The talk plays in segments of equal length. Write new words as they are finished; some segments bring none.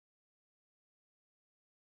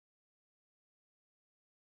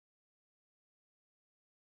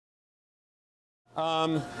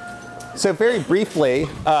So very briefly,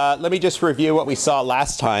 let me just review what we saw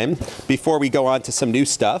last time before we go on to some new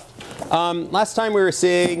stuff. Last time we were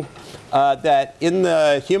seeing that in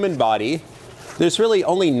the human body, there's really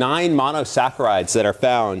only 9 monosaccharides that are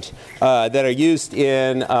found that are used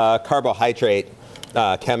in carbohydrate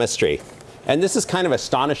chemistry. And this is kind of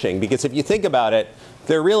astonishing because if you think about it,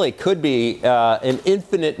 there really could be an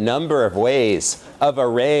infinite number of ways of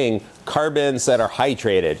arraying carbons that are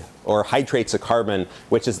hydrated, or hydrates of carbon,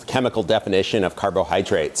 which is the chemical definition of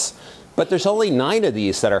carbohydrates. But there's only 9 of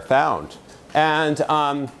these that are found.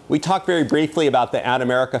 And we talked very briefly about the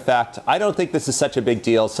anomeric effect. I don't think this is such a big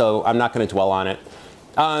deal, so I'm not going to dwell on it.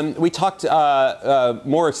 We talked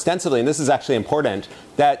more extensively, and this is actually important,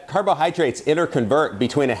 that carbohydrates interconvert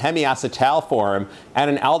between a hemiacetal form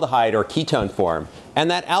and an aldehyde or ketone form.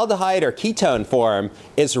 And that aldehyde or ketone form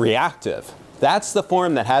is reactive. That's the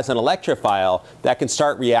form that has an electrophile that can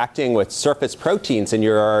start reacting with surface proteins in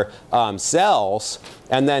your cells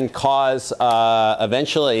and then cause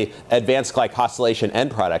eventually advanced glycosylation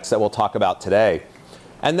end products that we'll talk about today.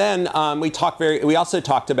 And then we also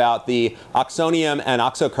talked about the oxonium and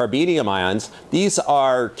oxocarbenium ions. These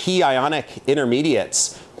are key ionic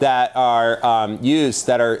intermediates that are used,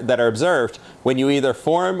 that are observed when you either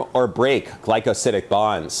form or break glycosidic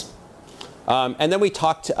bonds. And then we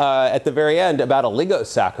talked at the very end about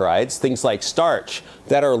oligosaccharides, things like starch,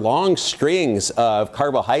 that are long strings of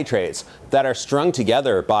carbohydrates that are strung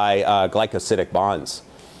together by glycosidic bonds.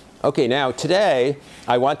 Okay, now today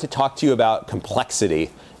I want to talk to you about complexity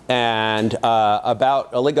and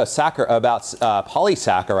about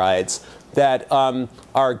polysaccharides that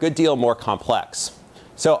are a good deal more complex.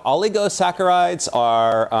 So oligosaccharides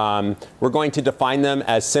are, we're going to define them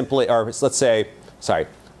as simply, or let's say, sorry,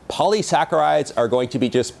 polysaccharides are going to be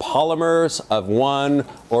just polymers of 1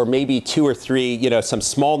 or maybe 2 or 3, some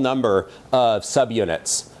small number of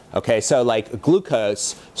subunits. Okay, so like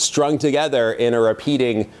glucose strung together in a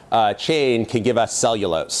repeating chain can give us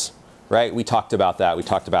cellulose, right? We talked about that. We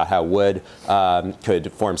talked about how wood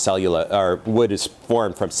could form cellulose, or wood is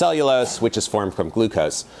formed from cellulose, which is formed from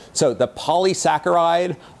glucose. So the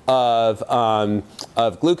polysaccharide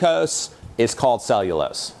of glucose is called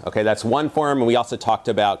cellulose. Okay, that's one form, and we also talked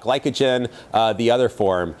about glycogen, the other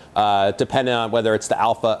form, depending on whether it's the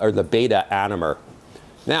alpha or the beta anomer.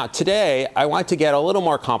 Now, today, I want to get a little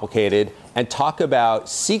more complicated and talk about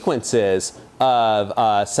sequences of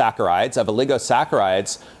saccharides, of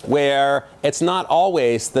oligosaccharides, where it's not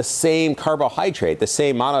always the same carbohydrate, the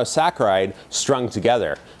same monosaccharide strung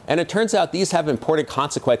together. And it turns out these have important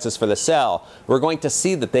consequences for the cell. We're going to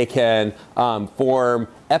see that they can form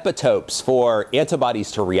epitopes for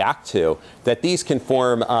antibodies to react to, that these can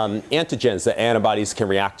form antigens that antibodies can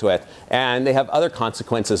react with, and they have other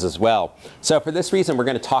consequences as well. So for this reason, we're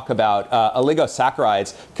going to talk about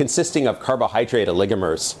oligosaccharides consisting of carbohydrate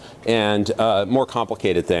oligomers and more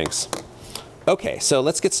complicated things. Okay, so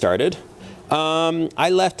let's get started. I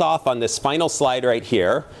left off on this final slide right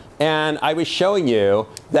here. And I was showing you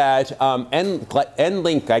that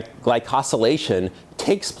end-link glycosylation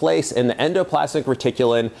takes place in the endoplasmic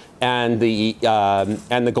reticulum and the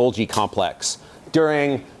Golgi complex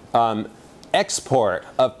during export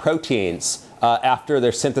of proteins after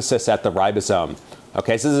their synthesis at the ribosome.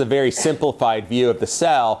 Okay, so this is a very simplified view of the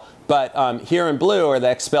cell. But here in blue are the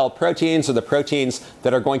expelled proteins, or the proteins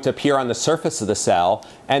that are going to appear on the surface of the cell.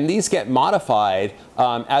 And these get modified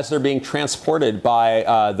as they're being transported by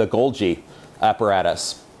the Golgi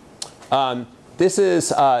apparatus. So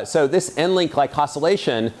this end-link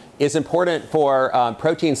glycosylation is important for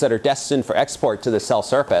proteins that are destined for export to the cell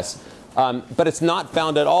surface. But it's not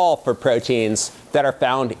found at all for proteins that are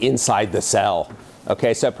found inside the cell.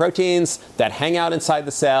 Okay, so proteins that hang out inside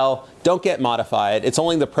the cell don't get modified. It's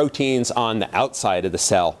only the proteins on the outside of the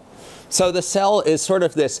cell. So the cell is sort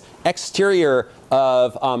of this exterior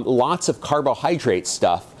of lots of carbohydrate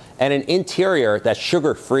stuff and an interior that's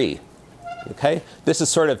sugar-free. Okay, this is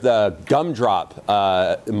sort of the gumdrop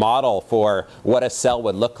model for what a cell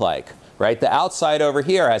would look like. Right? The outside over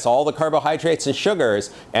here has all the carbohydrates and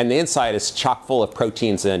sugars, and the inside is chock full of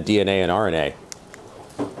proteins and DNA and RNA.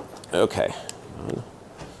 Okay.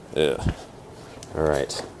 Ugh. All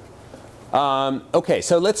right. Okay,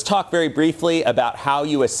 so let's talk very briefly about how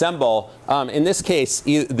you assemble, in this case,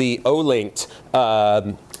 the O-linked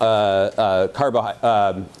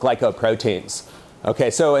glycoproteins.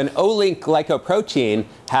 Okay, so an O-linked glycoprotein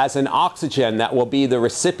has an oxygen that will be the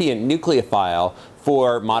recipient nucleophile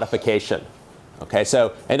for modification. Okay,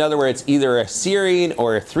 so in other words, either a serine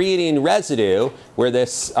or a threonine residue where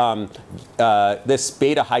this, this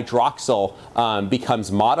beta hydroxyl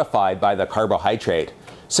becomes modified by the carbohydrate.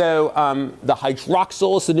 So the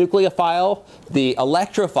hydroxyl is the nucleophile. The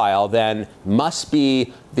electrophile then must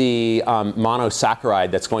be the monosaccharide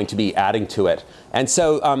that's going to be adding to it. And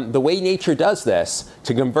so the way nature does this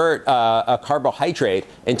to convert a carbohydrate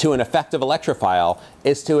into an effective electrophile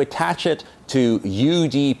is to attach it to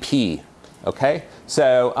UDP. Okay,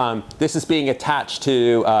 so this is being attached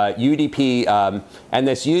to UDP, and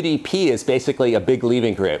this UDP is basically a big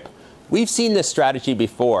leaving group. We've seen this strategy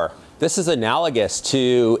before. This is analogous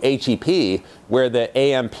to AGP, where the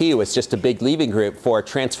AMP was just a big leaving group for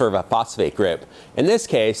transfer of a phosphate group. In this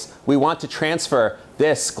case, we want to transfer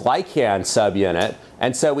this glycan subunit,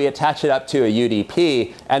 and so we attach it up to a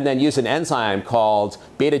UDP and then use an enzyme called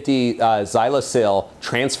beta-D xylosyl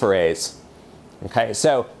transferase. Okay,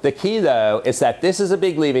 so the key, though, is that this is a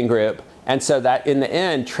big leaving group, and so that in the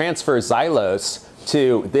end transfers xylose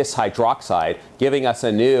to this hydroxide, giving us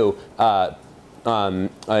a new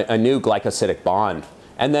glycosidic bond.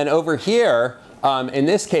 And then over here, in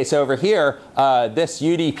this case over here, this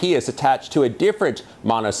UDP is attached to a different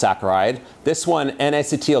monosaccharide, this one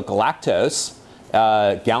N-acetyl galactose,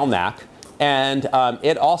 GalNAc, and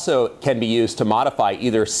it also can be used to modify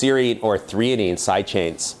either serine or threonine side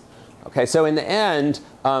chains. Okay, so in the end,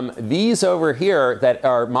 these over here that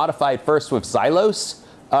are modified first with xylose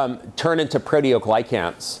turn into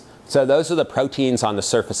proteoglycans. So those are the proteins on the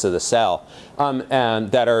surface of the cell and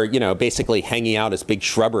that are, basically hanging out as big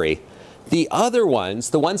shrubbery. The other ones,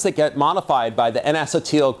 the ones that get modified by the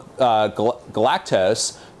N-acetyl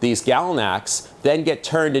galactose, these GalNAcs, then get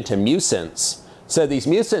turned into mucins. So these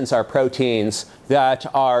mucins are proteins that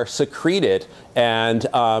are secreted and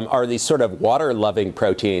are these sort of water-loving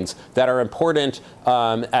proteins that are important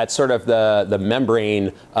at sort of the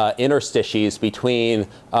membrane interstices between,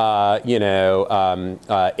 air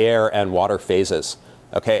and water phases.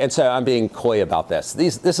 Okay, and so I'm being coy about this.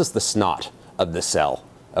 This is the snot of the cell.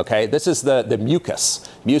 Okay, this is the mucus.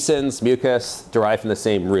 Mucins, mucus, derived from the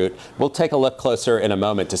same root. We'll take a look closer in a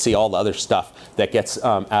moment to see all the other stuff that gets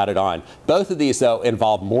added on. Both of these, though,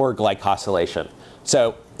 involve more glycosylation.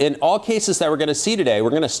 So in all cases that we're going to see today, we're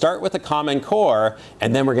going to start with a common core,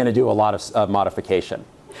 and then we're going to do a lot of modification.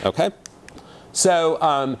 Okay?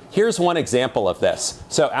 So here's one example of this.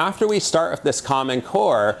 So after we start with this common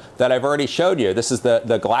core that I've already showed you, this is this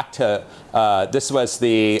was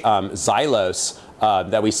the xylose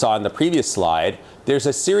that we saw in the previous slide. There's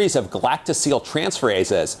a series of galactosyl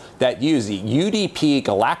transferases that use UDP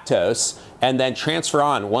galactose and then transfer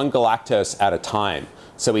on one galactose at a time.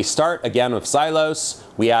 So we start again with xylose,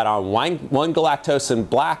 we add on one galactose in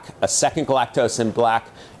black, a second galactose in black,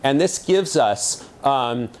 and this gives us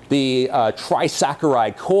the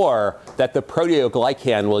trisaccharide core that the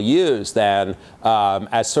proteoglycan will use then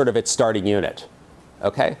as sort of its starting unit.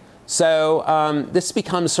 Okay? So this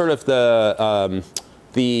becomes sort of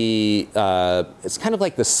it's kind of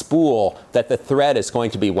like the spool that the thread is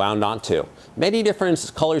going to be wound onto. Many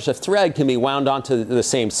different colors of thread can be wound onto the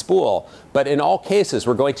same spool, but in all cases,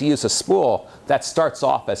 we're going to use a spool that starts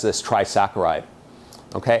off as this trisaccharide.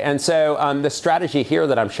 Okay, and so the strategy here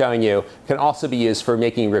that I'm showing you can also be used for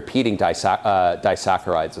making repeating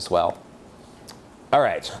disaccharides as well. All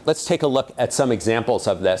right, let's take a look at some examples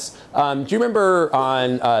of this. Do you remember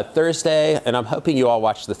on Thursday, and I'm hoping you all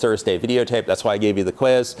watched the Thursday videotape, that's why I gave you the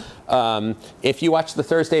quiz. If you watched the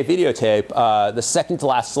Thursday videotape, the second to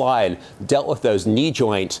last slide dealt with those knee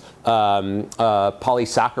joint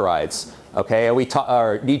polysaccharides. Okay, and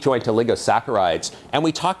or knee joint oligosaccharides. And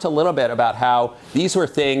we talked a little bit about how these were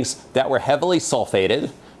things that were heavily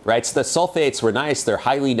sulfated. Right, so the sulfates were nice, they're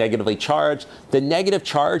highly negatively charged. The negative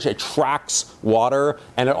charge attracts water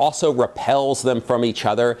and it also repels them from each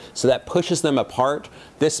other, so that pushes them apart.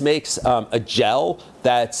 This makes a gel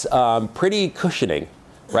that's pretty cushioning,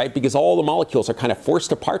 right, because all the molecules are kind of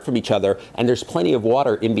forced apart from each other and there's plenty of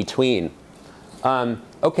water in between.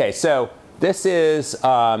 Okay, so this is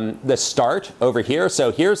the start over here.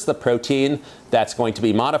 So here's the protein that's going to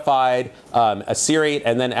be modified, a serate,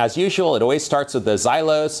 and then as usual, it always starts with the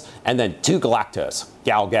xylose and then 2-galactose,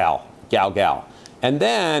 gal. And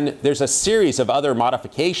then there's a series of other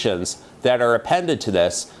modifications that are appended to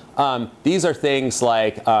this. These are things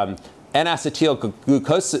like N-acetyl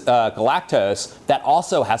galactose that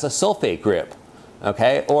also has a sulfate group,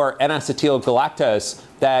 okay, or N-acetyl galactose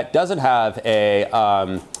that doesn't have a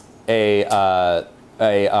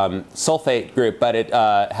sulfate group, but it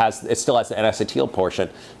still has the N-acetyl portion.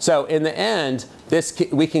 So in the end, this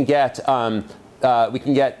this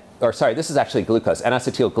is actually glucose,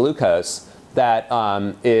 N-acetyl glucose that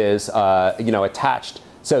is attached.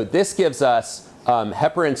 So this gives us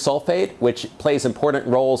heparin sulfate, which plays important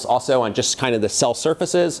roles also on just kind of the cell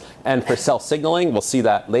surfaces and for cell signaling. We'll see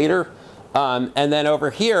that later. And then over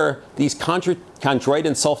here, these chondroitin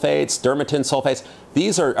sulfates, dermatin sulfates,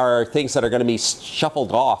 these are things that are going to be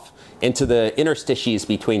shuffled off into the interstices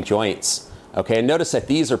between joints. Okay, and notice that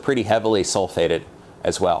these are pretty heavily sulfated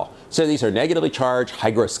as well. So these are negatively charged,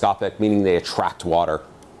 hygroscopic, meaning they attract water.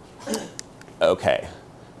 Okay,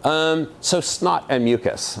 so snot and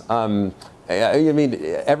mucus. I mean,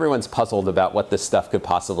 everyone's puzzled about what this stuff could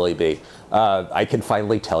possibly be. I can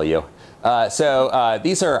finally tell you.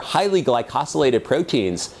 These are highly glycosylated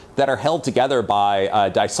proteins that are held together by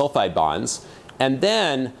disulfide bonds. And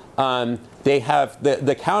then they have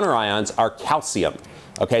the counterions are calcium.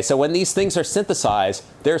 Okay, so when these things are synthesized,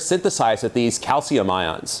 they're synthesized with these calcium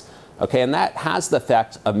ions. Okay, and that has the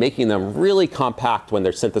effect of making them really compact when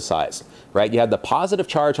they're synthesized. Right? You have the positive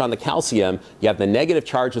charge on the calcium, you have the negative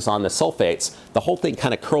charges on the sulfates. The whole thing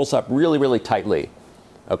kind of curls up really, really tightly.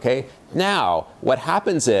 Okay? Now, what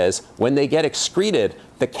happens is when they get excreted,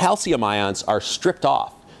 the calcium ions are stripped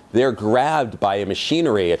off. They're grabbed by a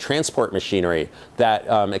machinery, a transport machinery that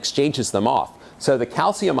exchanges them off. So the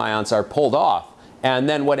calcium ions are pulled off. And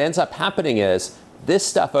then what ends up happening is this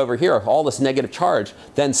stuff over here, all this negative charge,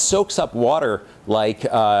 then soaks up water like,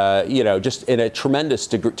 just in a tremendous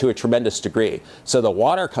degree. So the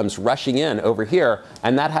water comes rushing in over here,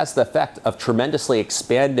 and that has the effect of tremendously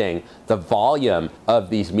expanding the volume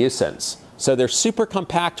of these mucins. So they're super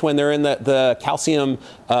compact when they're in the calcium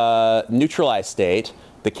neutralized state.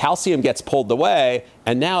 The calcium gets pulled away,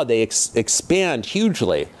 and now they expand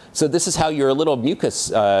hugely. So this is how your little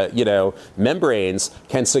mucus, membranes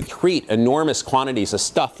can secrete enormous quantities of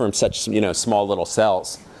stuff from such, small little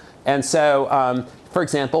cells. And so, for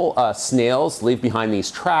example, snails leave behind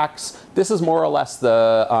these tracks. This is more or less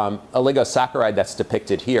the oligosaccharide that's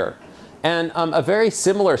depicted here. And a very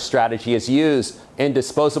similar strategy is used in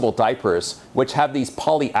disposable diapers, which have these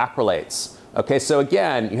polyacrylates. Okay, so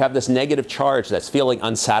again, you have this negative charge that's feeling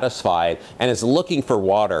unsatisfied and is looking for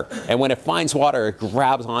water. And when it finds water, it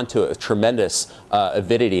grabs onto it with tremendous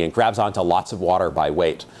avidity and grabs onto lots of water by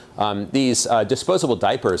weight. These disposable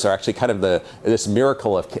diapers are actually kind of this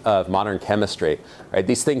miracle of modern chemistry. Right?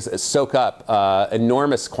 These things soak up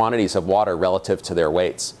enormous quantities of water relative to their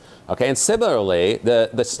weights. Okay, and similarly,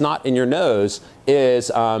 the snot in your nose is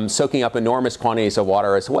soaking up enormous quantities of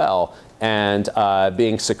water as well and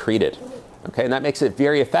being secreted. Okay, and that makes it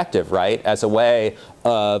very effective, right, as a way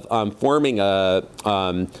of forming a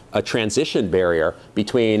transition barrier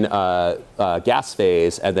between gas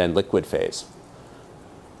phase and then liquid phase.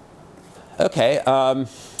 Okay,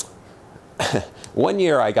 one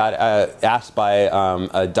year I got asked by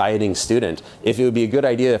a dieting student if it would be a good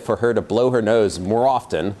idea for her to blow her nose more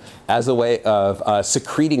often as a way of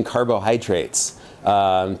secreting carbohydrates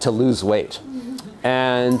to lose weight.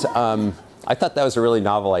 And I thought that was a really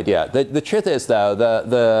novel idea. The truth is, though,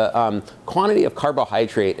 the quantity of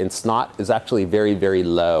carbohydrate in snot is actually very, very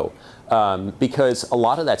low because a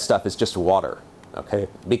lot of that stuff is just water, okay,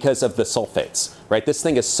 because of the sulfates, right? This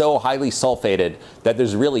thing is so highly sulfated that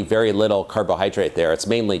there's really very little carbohydrate there. It's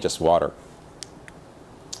mainly just water.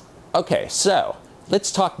 Okay, so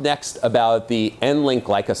let's talk next about the N-link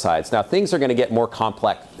glycosides. Now, things are going to get more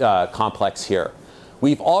complex here.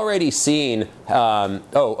 We've already seen,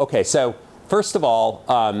 so first of all,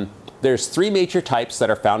 there's 3 major types that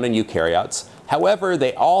are found in eukaryotes. However,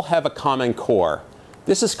 they all have a common core.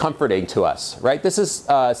 This is comforting to us, right? This is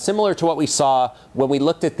similar to what we saw when we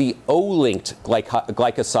looked at the O-linked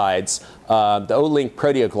glycosides, the O-linked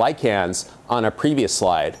proteoglycans on a previous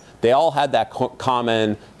slide. They all had that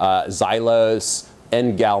common xylose,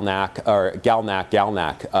 N-galnac, or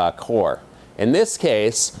galnac core. In this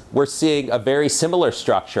case, we're seeing a very similar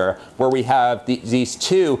structure where we have these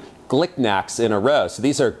 2 glycnacs in a row. So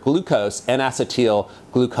these are glucose N-acetyl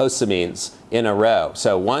glucosamines in a row.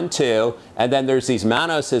 So 1, 2, and then there's these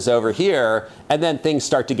mannoses over here, and then things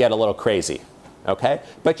start to get a little crazy. Okay?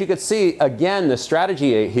 But you can see, again, the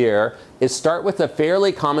strategy here is start with a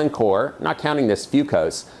fairly common core, not counting this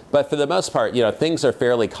fucose, but for the most part, things are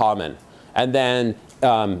fairly common. And then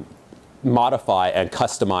modify and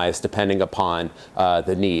customize depending upon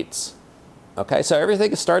the needs. Okay, so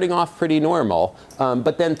everything is starting off pretty normal,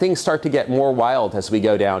 but then things start to get more wild as we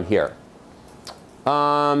go down here.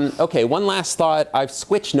 Okay, one last thought. I've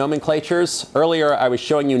switched nomenclatures. Earlier I was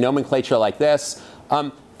showing you nomenclature like this.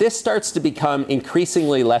 This starts to become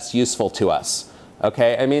increasingly less useful to us.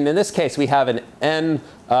 Okay, I mean, in this case we have an N,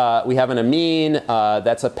 we have an amine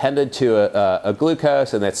that's appended to a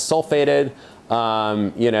glucose and that's sulfated.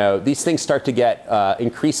 these things start to get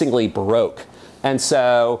increasingly baroque. And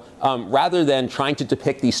so rather than trying to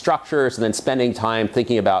depict these structures and then spending time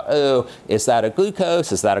thinking about, oh, is that a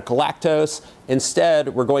glucose? Is that a galactose? Instead,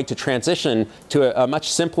 we're going to transition to a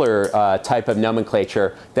much simpler type of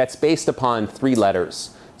nomenclature that's based upon 3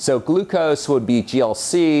 letters. So glucose would be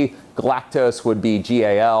GLC, galactose would be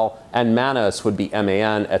GAL, and mannose would be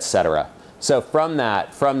MAN, et cetera. So from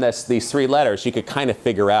these 3 letters, you could kind of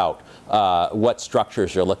figure out what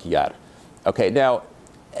structures you're looking at. Okay, now,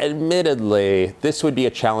 admittedly, this would be a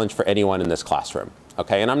challenge for anyone in this classroom.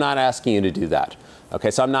 Okay, and I'm not asking you to do that. Okay,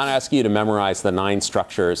 so I'm not asking you to memorize the 9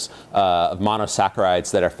 structures of monosaccharides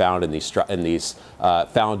that are found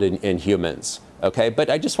in humans. Okay, but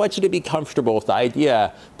I just want you to be comfortable with the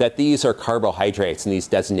idea that these are carbohydrates and these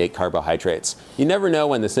designate carbohydrates. You never know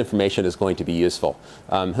when this information is going to be useful.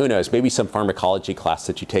 Who knows, maybe some pharmacology class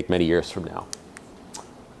that you take many years from now.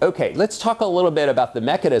 Okay, let's talk a little bit about the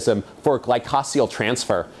mechanism for glycosyl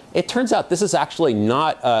transfer. It turns out this is actually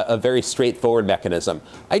not a very straightforward mechanism.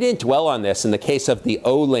 I didn't dwell on this in the case of the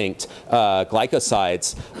O-linked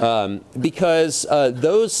glycosides because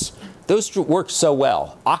those work so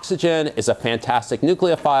well. Oxygen is a fantastic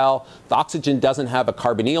nucleophile. The oxygen doesn't have a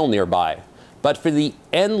carbonyl nearby. But for the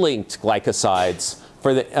N-linked glycosides,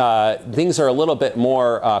 things are a little bit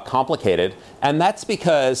more complicated. And that's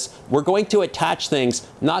because we're going to attach things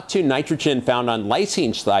not to nitrogen found on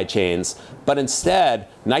lysine side chains, but instead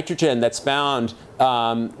nitrogen that's found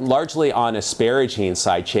largely on asparagine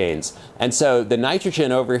side chains. And so the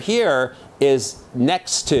nitrogen over here is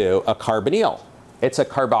next to a carbonyl. It's a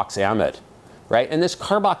carboxamide, right? And this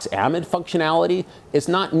carboxamide functionality is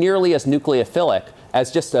not nearly as nucleophilic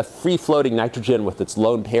as just a free-floating nitrogen with its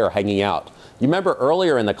lone pair hanging out. You remember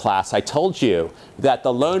earlier in the class I told you that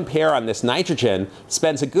the lone pair on this nitrogen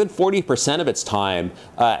spends a good 40% of its time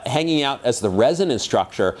hanging out as the resonance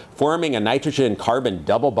structure, forming a nitrogen-carbon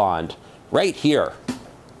double bond right here.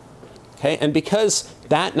 Okay, and because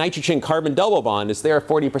that nitrogen-carbon double bond is there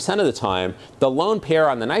 40% of the time, the lone pair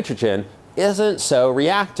on the nitrogen isn't so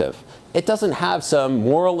reactive. It doesn't have some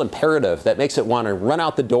moral imperative that makes it want to run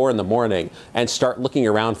out the door in the morning and start looking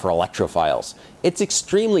around for electrophiles. It's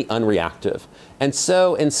extremely unreactive. And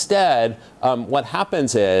so instead, what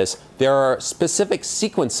happens is there are specific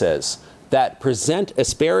sequences that present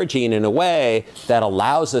asparagine in a way that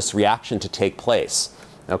allows this reaction to take place.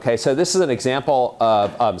 Okay, so this is an example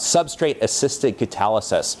of substrate-assisted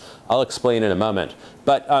catalysis. I'll explain in a moment.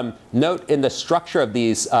 But note in the structure of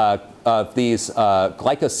these glycosyl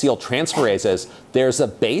transferases, there's a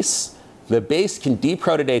base. The base can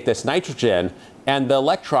deprotonate this nitrogen, and the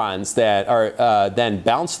electrons that are then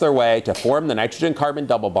bounce their way to form the nitrogen-carbon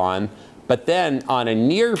double bond. But then on a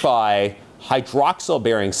nearby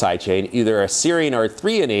hydroxyl-bearing side chain, either a serine or a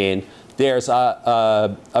threonine, there's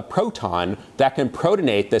a proton that can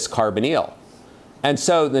protonate this carbonyl. And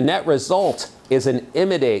so the net result is an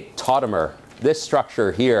imidate tautomer, this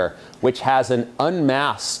structure here, which has an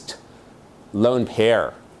unmasked lone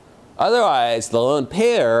pair. Otherwise, the lone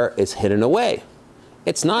pair is hidden away.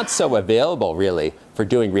 It's not so available, really, for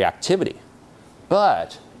doing reactivity.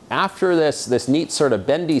 But after this neat sort of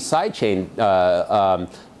bendy side chain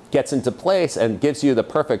gets into place and gives you the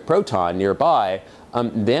perfect proton nearby,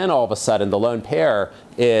 then all of a sudden the lone pair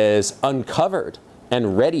is uncovered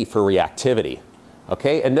and ready for reactivity.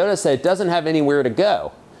 Okay, and notice that it doesn't have anywhere to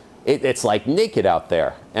go. It's like naked out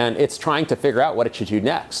there, and it's trying to figure out what it should do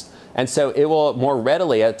next. And so it will more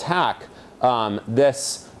readily attack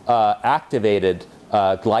this activated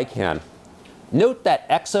glycan. Note that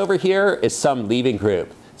X over here is some leaving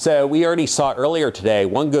group. So we already saw earlier today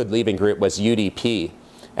one good leaving group was UDP.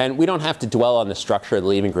 And we don't have to dwell on the structure of the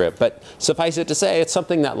leaving group, but suffice it to say, it's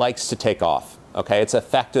something that likes to take off. Okay, it's an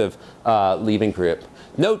effective leaving group.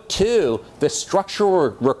 Note too, the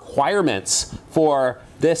structural requirements for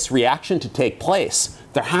this reaction to take place.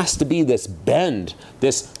 There has to be this bend,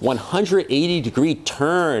 this 180-degree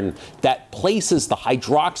turn that places the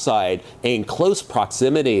hydroxide in close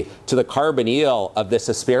proximity to the carbonyl of this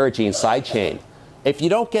asparagine side chain. If you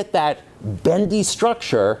don't get that bendy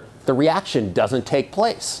structure, the reaction doesn't take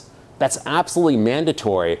place. That's absolutely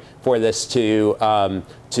mandatory for this for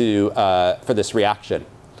this reaction.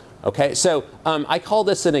 Okay, so I call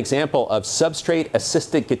this an example of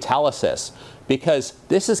substrate-assisted catalysis because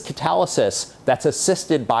this is catalysis that's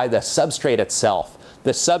assisted by the substrate itself.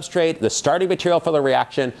 The substrate, the starting material for the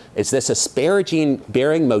reaction, is this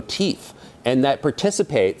asparagine-bearing motif, and that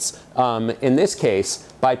participates, in this case,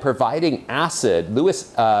 by providing acid,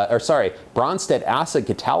 Bronsted acid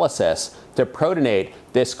catalysis to protonate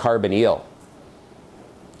this carbonyl.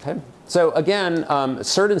 Okay? So again,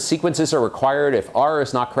 certain sequences are required. If R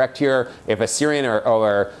is not correct here, if a serine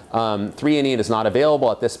or 3-enene is not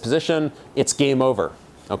available at this position, it's game over.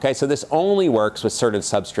 Okay, so this only works with certain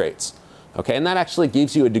substrates. Okay, and that actually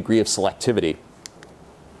gives you a degree of selectivity.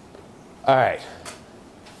 All right,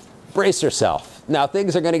 brace yourself. Now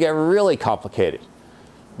things are going to get really complicated.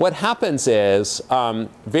 What happens is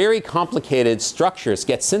very complicated structures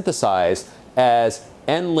get synthesized as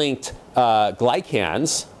N-linked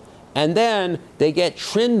glycans, and then they get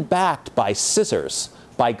trimmed back by scissors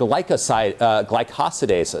by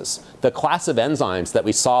glycosidases, the class of enzymes that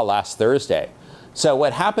we saw last Thursday. So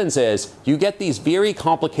what happens is you get these very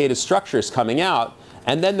complicated structures coming out,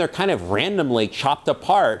 and then they're kind of randomly chopped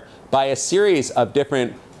apart by a series of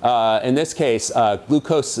different, in this case,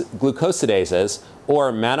 glucosidases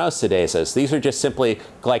or mannosidases. These are just simply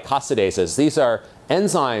glycosidases. These are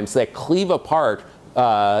enzymes that cleave apart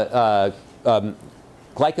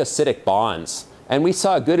glycosidic bonds. And we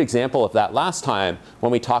saw a good example of that last time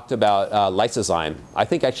when we talked about lysozyme. I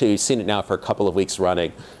think actually you've seen it now for a couple of weeks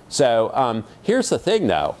running. So here's the thing,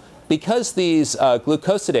 though. Because these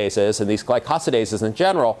glucosidases and these glycosidases in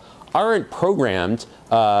general aren't programmed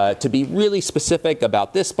to be really specific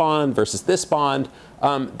about this bond versus this bond,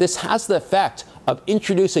 this has the effect of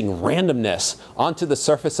introducing randomness onto the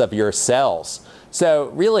surface of your cells. So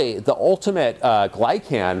really, the ultimate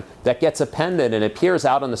glycan that gets appended and appears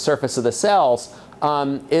out on the surface of the cells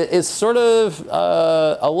is sort of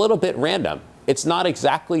a little bit random. It's not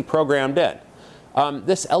exactly programmed in.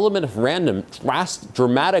 This element of random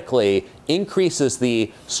dramatically increases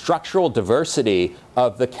the structural diversity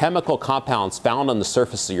of the chemical compounds found on the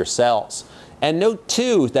surface of your cells. And note,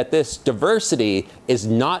 too, that this diversity is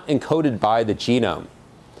not encoded by the genome.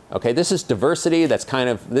 Okay, this is diversity that's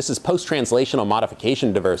this is post-translational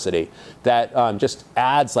modification diversity that just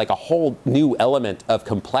adds like a whole new element of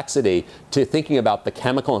complexity to thinking about the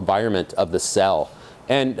chemical environment of the cell.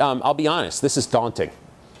 And I'll be honest, this is daunting.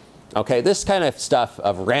 Okay, this kind of stuff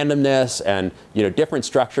of randomness and different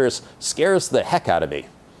structures scares the heck out of me.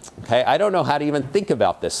 Okay, I don't know how to even think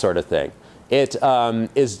about this sort of thing. It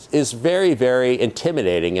is very, very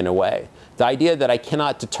intimidating in a way. The idea that I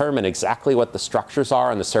cannot determine exactly what the structures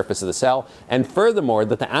are on the surface of the cell, and furthermore,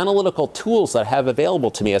 that the analytical tools that I have available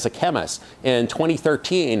to me as a chemist in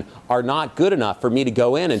 2013 are not good enough for me to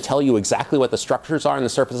go in and tell you exactly what the structures are on the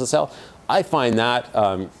surface of the cell, I find that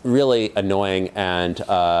really annoying and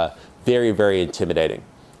very, very intimidating.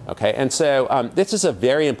 Okay, and so this is a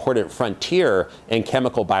very important frontier in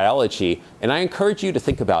chemical biology, and I encourage you to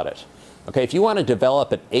think about it. Okay, if you want to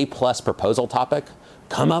develop an A+ proposal topic,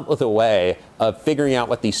 come up with a way of figuring out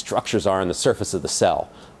what these structures are on the surface of the cell.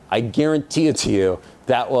 I guarantee it to you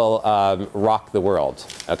that will rock the world,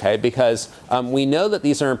 okay? Because we know that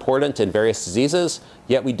these are important in various diseases,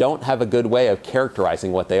 yet we don't have a good way of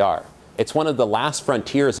characterizing what they are. It's one of the last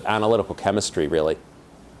frontiers of analytical chemistry, really.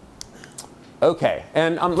 Okay,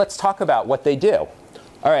 and let's talk about what they do.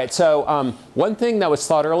 All right, so one thing that was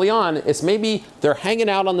thought early on is maybe they're hanging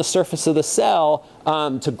out on the surface of the cell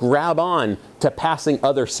to grab on to passing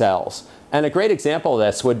other cells. And a great example of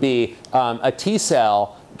this would be a T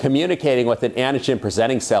cell communicating with an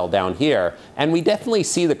antigen-presenting cell down here. And we definitely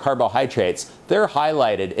see the carbohydrates. They're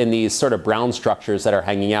highlighted in these sort of brown structures that are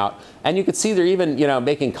hanging out. And you can see they're even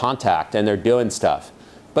making contact and they're doing stuff.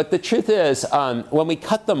 But the truth is, when we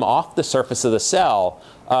cut them off the surface of the cell,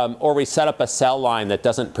 or we set up a cell line that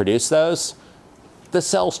doesn't produce those, the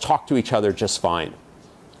cells talk to each other just fine.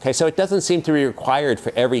 Okay, so it doesn't seem to be required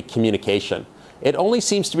for every communication. It only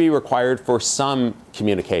seems to be required for some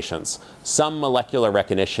communications, some molecular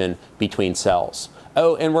recognition between cells.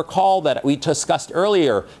 Oh, and recall that we discussed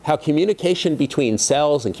earlier how communication between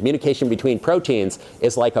cells and communication between proteins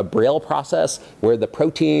is like a Braille process where the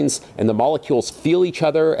proteins and the molecules feel each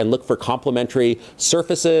other and look for complementary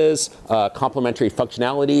surfaces, complementary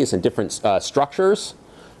functionalities, and different structures.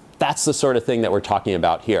 That's the sort of thing that we're talking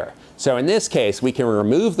about here. So in this case, we can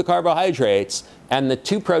remove the carbohydrates and the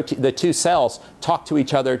two cells talk to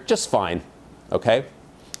each other just fine. Okay?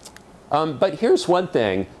 But here's one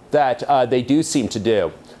thing that they do seem to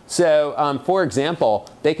do. So for example,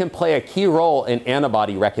 they can play a key role in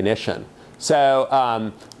antibody recognition.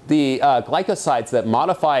 So the glycosides that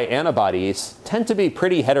modify antibodies tend to be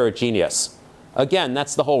pretty heterogeneous. Again,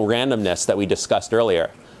 that's the whole randomness that we discussed earlier.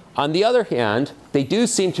 On the other hand, they do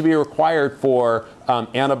seem to be required for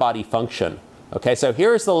antibody function. Okay, so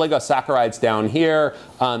here's the oligosaccharides down here.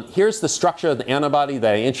 Here's the structure of the antibody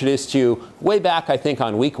that I introduced to you way back, I think,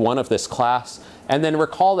 on week 1 of this class. And then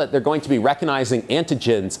recall that they're going to be recognizing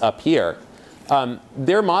antigens up here.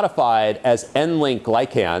 they're modified as N-link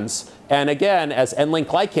glycans. And again, as N-link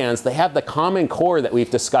glycans, they have the common core that we've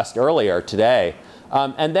discussed earlier today.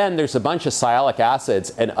 And then there's a bunch of sialic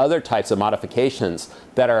acids and other types of modifications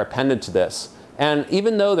that are appended to this. And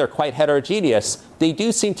even though they're quite heterogeneous, they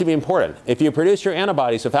do seem to be important. If you produce your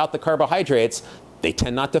antibodies without the carbohydrates, they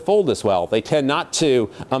tend not to fold as well. They tend not to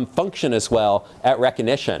function as well at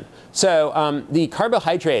recognition. So the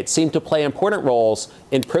carbohydrates seem to play important roles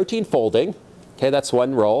in protein folding. Okay, that's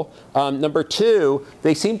one role. Number two,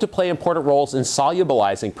 they seem to play important roles in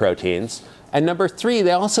solubilizing proteins. And number three,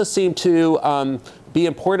 they also seem to be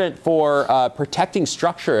important for protecting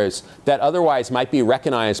structures that otherwise might be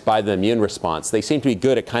recognized by the immune response. They seem to be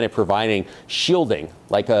good at kind of providing shielding,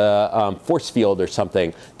 like a force field or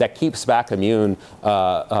something that keeps back immune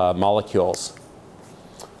molecules.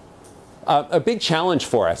 A big challenge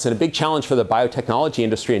for us, and a big challenge for the biotechnology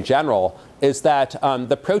industry in general, is that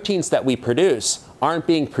the proteins that we produce aren't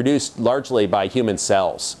being produced largely by human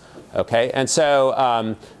cells. Okay, and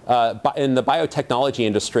so in the biotechnology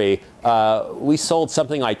industry, we sold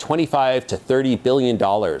something like $25 to $30 billion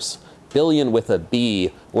with a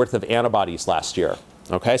B, worth of antibodies last year.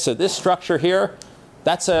 Okay, so this structure here,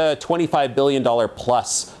 that's a $25 billion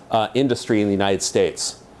plus industry in the United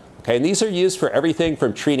States. Okay, and these are used for everything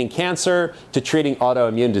from treating cancer to treating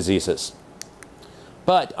autoimmune diseases.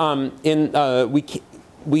 But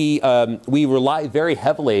we rely very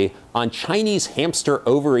heavily on Chinese hamster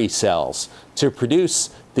ovary cells to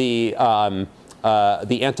produce the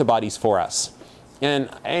antibodies for us.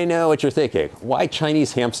 And I know what you're thinking. Why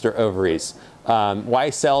Chinese hamster ovaries?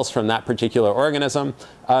 Why cells from that particular organism?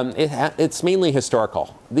 It's mainly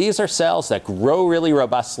historical. These are cells that grow really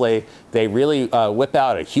robustly. They really whip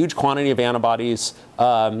out a huge quantity of antibodies.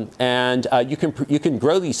 And you can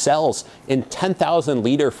grow these cells in 10,000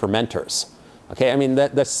 liter fermenters. Okay, I mean,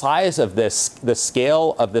 the size of this, the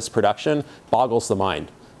scale of this production boggles the mind.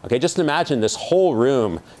 Okay, just imagine this whole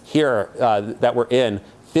room here that we're in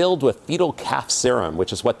filled with fetal calf serum,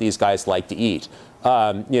 which is what these guys like to eat.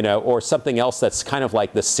 You know, or something else that's kind of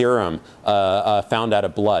like the serum found out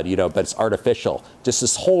of blood, you know, but it's artificial. Just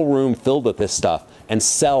this whole room filled with this stuff and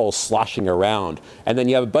cells sloshing around. And then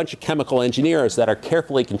you have a bunch of chemical engineers that are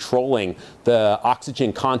carefully controlling the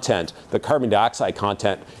oxygen content, the carbon dioxide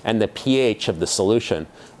content, and the pH of the solution.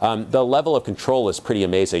 The level of control is pretty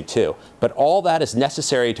amazing too. But all that is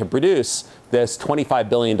necessary to produce this $25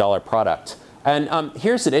 billion product. And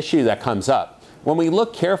here's an issue that comes up. When we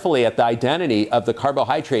look carefully at the identity of the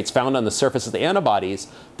carbohydrates found on the surface of the antibodies,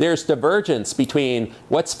 there's divergence between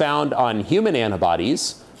what's found on human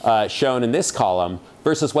antibodies, shown in this column,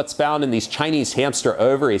 versus what's found in these Chinese hamster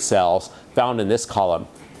ovary cells found in this column.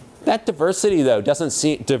 That divergence doesn't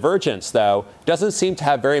seem to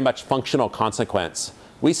have very much functional consequence.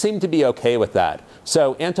 We seem to be okay with that.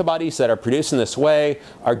 So antibodies that are produced in this way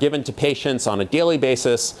are given to patients on a daily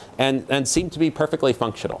basis and seem to be perfectly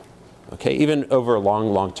functional. Okay, even over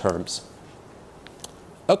long terms.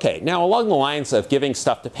 Okay, now along the lines of giving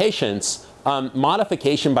stuff to patients,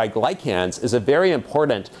 modification by glycans is a very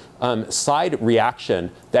important side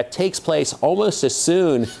reaction that takes place almost as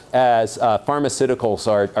soon as pharmaceuticals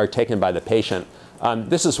are taken by the patient.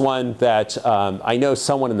 This is one that I know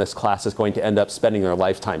someone in this class is going to end up spending their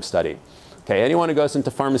lifetime studying. Okay, anyone who goes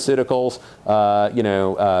into pharmaceuticals, you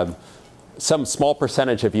know, some small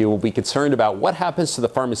percentage of you will be concerned about what happens to the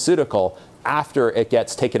pharmaceutical after it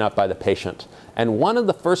gets taken up by the patient. And one of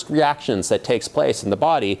the first reactions that takes place in the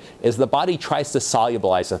body is the body tries to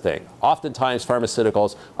solubilize a thing. Oftentimes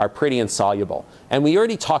pharmaceuticals are pretty insoluble. And we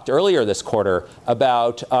already talked earlier this quarter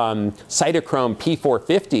about cytochrome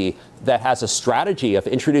P450 that has a strategy of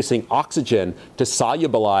introducing oxygen to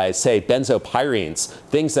solubilize, say, benzopyrenes,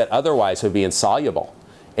 things that otherwise would be insoluble.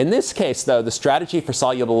 In this case, though, the strategy for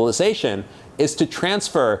solubilization is to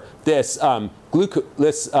transfer this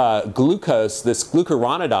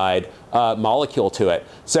glucuronidide molecule to it.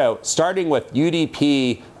 So starting with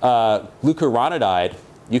UDP glucuronidide,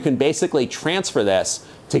 you can basically transfer this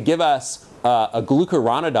to give us a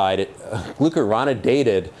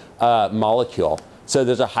glucuronidated molecule. So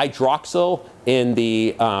there's a hydroxyl in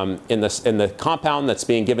the compound that's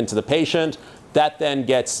being given to the patient. That then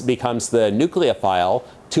becomes the nucleophile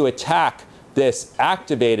to attack this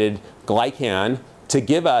activated glycan to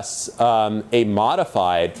give us a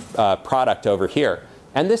modified product over here.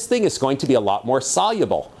 And this thing is going to be a lot more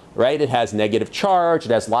soluble, right? It has negative charge.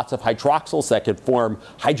 It has lots of hydroxyls that can form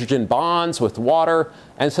hydrogen bonds with water.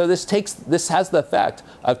 And so this has the effect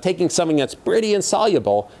of taking something that's pretty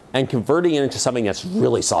insoluble and converting it into something that's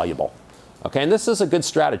really soluble. Okay, and this is a good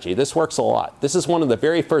strategy. This works a lot. This is one of the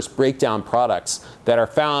very first breakdown products that are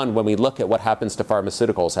found when we look at what happens to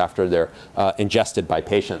pharmaceuticals after they're ingested by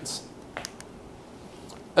patients.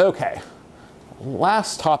 Okay,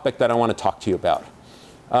 last topic that I want to talk to you about.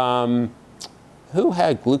 Who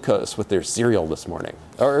had glucose with their cereal this morning?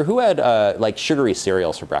 Or who had like sugary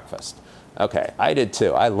cereals for breakfast? Okay, I did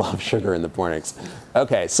too. I love sugar in the mornings.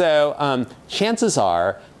 Okay, so chances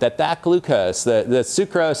are that that glucose, the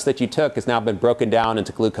sucrose that you took has now been broken down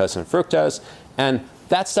into glucose and fructose, and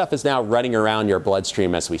that stuff is now running around your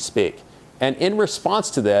bloodstream as we speak. And in response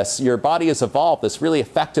to this, your body has evolved this really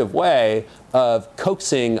effective way of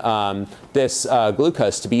coaxing this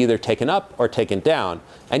glucose to be either taken up or taken down.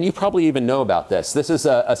 And you probably even know about this. This is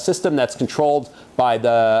a system that's controlled by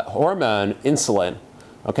the hormone insulin.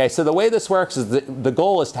 Okay, so the way this works is the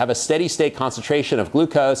goal is to have a steady state concentration of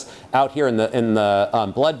glucose out here in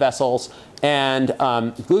the blood vessels, and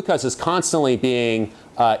glucose is constantly being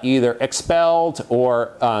either expelled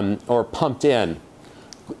or pumped in.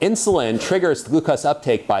 Insulin triggers glucose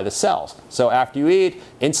uptake by the cells. So after you eat,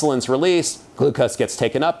 insulin's released, glucose gets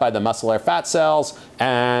taken up by the muscle or fat cells,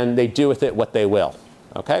 and they do with it what they will.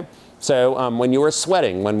 Okay? So when you were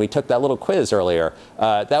sweating, when we took that little quiz earlier,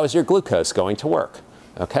 that was your glucose going to work.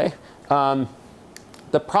 Okay?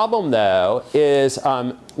 The problem, though, is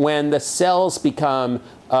when the cells become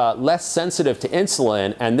less sensitive to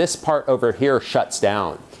insulin and this part over here shuts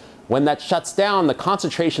down. When that shuts down, the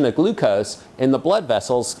concentration of glucose in the blood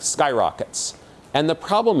vessels skyrockets. And the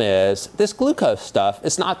problem is this glucose stuff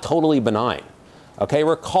is not totally benign. Okay,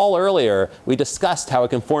 recall earlier we discussed how it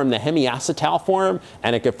can form the hemiacetal form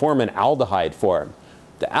and it can form an aldehyde form.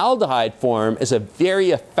 The aldehyde form is a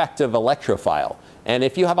very effective electrophile. And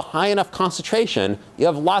if you have a high enough concentration, you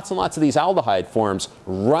have lots and lots of these aldehyde forms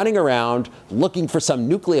running around looking for some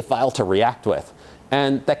nucleophile to react with.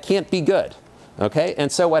 And that can't be good. Okay?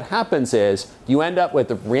 And so what happens is you end up with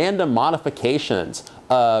random modifications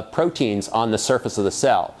of proteins on the surface of the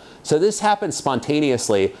cell. So this happens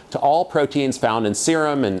spontaneously to all proteins found in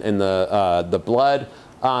serum and in the blood.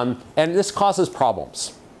 And this causes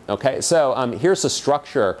problems. Okay? So here's the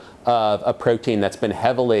structure of a protein that's been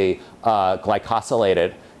heavily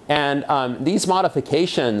glycosylated. And these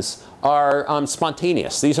modifications are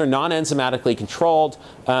spontaneous. These are non-enzymatically controlled.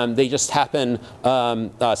 They just happen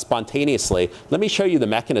spontaneously. Let me show you the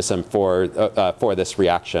mechanism for this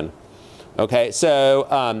reaction. Okay,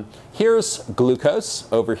 so here's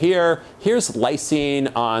glucose over here. Here's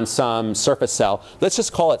lysine on some surface cell. Let's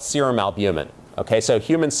just call it serum albumin. Okay, so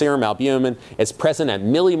human serum albumin is present at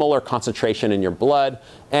millimolar concentration in your blood,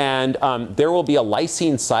 and there will be a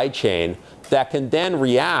lysine side chain that can then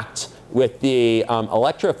react with the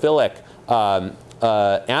electrophilic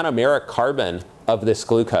anomeric carbon of this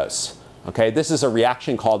glucose. Okay, this is a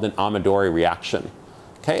reaction called an Amadori reaction.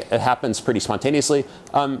 Okay, it happens pretty spontaneously.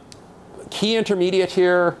 Key intermediate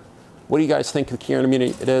here, what do you guys think the key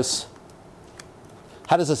intermediate is?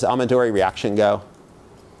 How does this Amadori reaction go?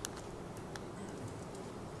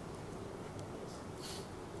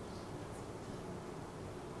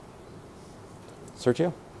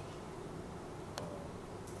 Sergio?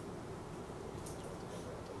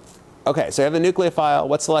 Okay, so you have the nucleophile.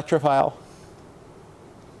 What's the electrophile?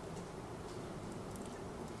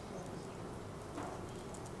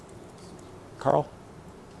 Carl?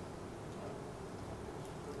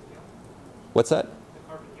 What's that?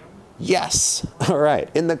 Yes. All right.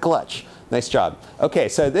 In the clutch. Nice job. OK,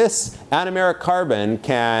 so this anomeric carbon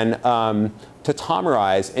can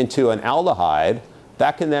tautomerize into an aldehyde.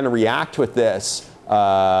 That can then react with this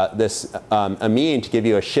amine to give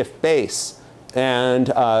you a shift base. And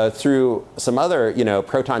through some other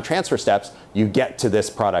proton transfer steps, you get to this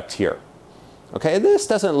product here. OK, this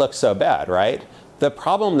doesn't look so bad, right? The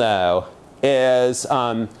problem, though, is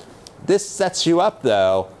this sets you up,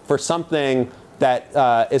 though, for something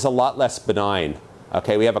that is a lot less benign.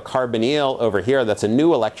 Okay, we have a carbonyl over here that's a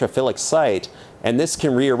new electrophilic site. And this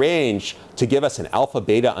can rearrange to give us an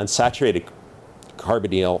alpha-beta unsaturated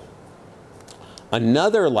carbonyl.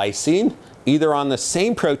 Another lysine, either on the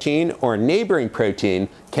same protein or a neighboring protein,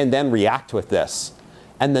 can then react with this.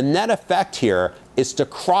 And the net effect here is to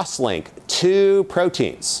cross-link two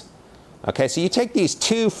proteins. Okay, so you take these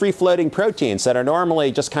two free-floating proteins that are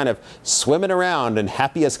normally just kind of swimming around and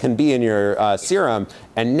happy as can be in your serum,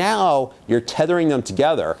 and now you're tethering them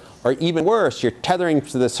together. Or even worse, you're tethering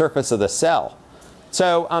to the surface of the cell.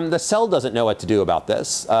 So the cell doesn't know what to do about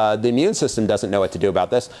this. The immune system doesn't know what to do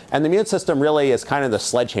about this. And the immune system really is kind of the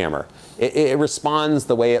sledgehammer. It responds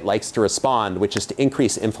the way it likes to respond, which is to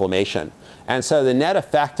increase inflammation. And so the net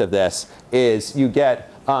effect of this is you get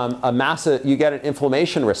an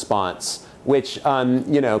inflammation response which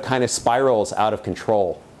kind of spirals out of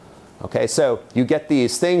control. Okay, so you get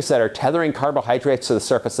these things that are tethering carbohydrates to the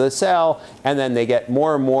surface of the cell, and then they get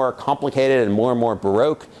more and more complicated and more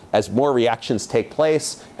baroque as more reactions take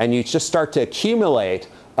place, and you just start to accumulate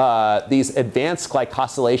these advanced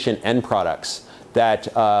glycosylation end products that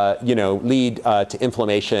lead to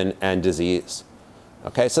inflammation and disease.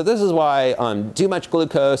 Okay, so this is why too much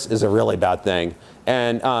glucose is a really bad thing,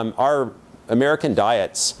 and our American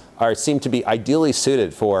diets seem to be ideally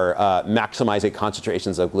suited for maximizing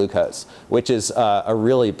concentrations of glucose, which is a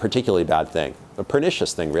really particularly bad thing, a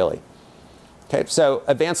pernicious thing, really. Okay, so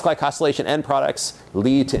advanced glycosylation end products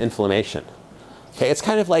lead to inflammation. Okay, it's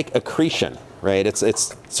kind of like accretion, right?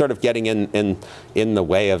 It's sort of getting in the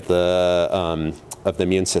way of the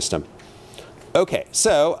immune system. Okay,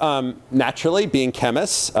 so naturally, being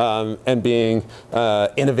chemists and being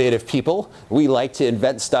innovative people, we like to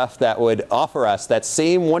invent stuff that would offer us that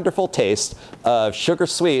same wonderful taste of sugar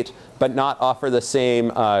sweet, but not offer the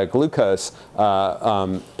same glucose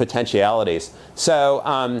potentialities.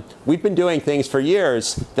 So we've been doing things for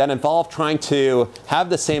years that involve trying to have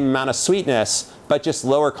the same amount of sweetness, but just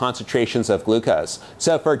lower concentrations of glucose.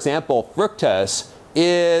 So for example, fructose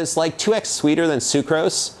is like 2x sweeter than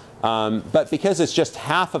sucrose. But because it's just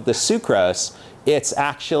half of the sucrose, it's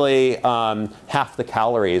actually half the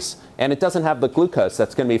calories. And it doesn't have the glucose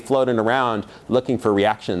that's going to be floating around looking for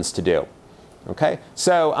reactions to do. Okay?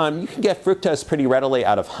 So you can get fructose pretty readily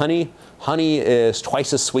out of honey. Honey is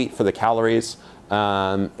twice as sweet for the calories.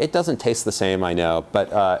 It doesn't taste the same, I know,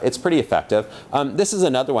 but it's pretty effective. This is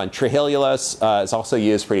another one. Trihylulose is also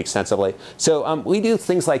used pretty extensively. So we do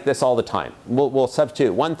things like this all the time. We'll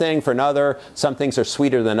substitute one thing for another. Some things are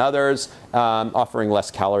sweeter than others, offering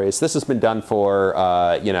less calories. This has been done for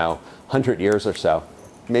 100 years or so,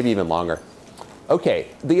 maybe even longer. Okay,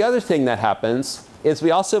 the other thing that happens is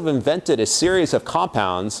we also have invented a series of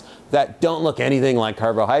compounds that don't look anything like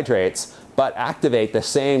carbohydrates, but activate the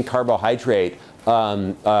same carbohydrate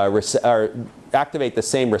activate the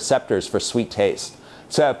same receptors for sweet taste.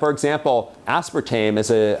 So for example, aspartame is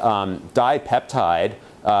a dipeptide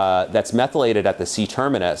that's methylated at the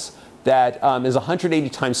C-terminus that is 180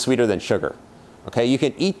 times sweeter than sugar. Okay, you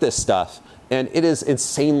can eat this stuff, and it is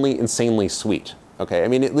insanely sweet. Okay, I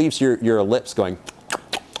mean, it leaves your lips going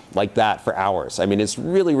like that for hours. I mean, it's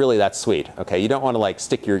really that sweet. Okay, you don't want to like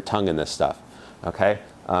stick your tongue in this stuff. Okay.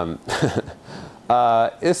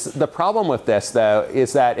 The problem with this, though,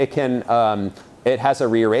 is that it has a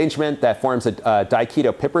rearrangement that forms a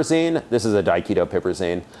diketopiperazine. This is a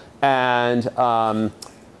diketopiperazine. And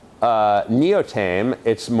neotame,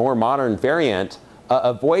 its more modern variant,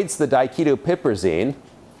 avoids the diketopiperazine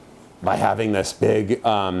by having this big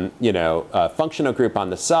functional group on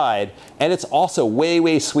the side. And it's also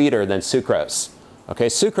way sweeter than sucrose. Okay,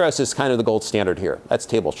 sucrose is kind of the gold standard here. That's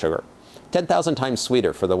table sugar. 10,000 times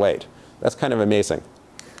sweeter for the weight. That's kind of amazing.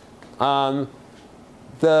 The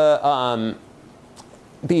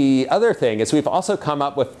other thing is we've also come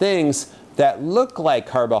up with things that look like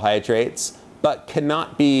carbohydrates, but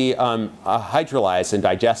cannot be hydrolyzed and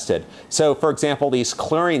digested. So for example, these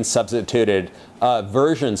chlorine substituted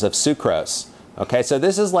versions of sucrose. Okay, so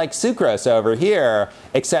this is like sucrose over here,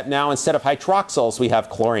 except now instead of hydroxyls, we have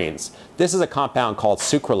chlorines. This is a compound called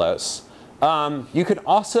sucralose. You can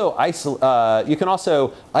also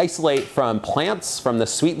isolate from plants, from the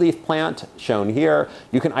sweet leaf plant shown here.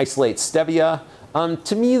 You can isolate stevia.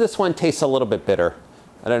 To me, this one tastes a little bit bitter.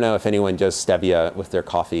 I don't know if anyone does stevia with their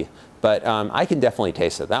coffee, but I can definitely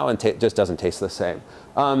taste it. That one just doesn't taste the same.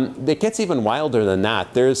 It gets even wilder than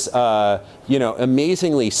that. There's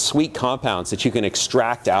amazingly sweet compounds that you can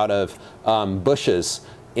extract out of bushes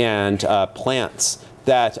and plants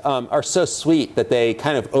that are so sweet that they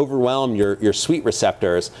kind of overwhelm your sweet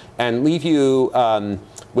receptors and leave you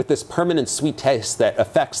with this permanent sweet taste that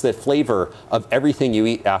affects the flavor of everything you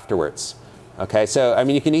eat afterwards. Okay, so I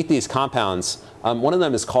mean, you can eat these compounds. One of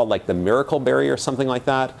them is called like the miracle berry or something like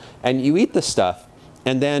that. And you eat this stuff,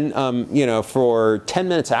 and then for 10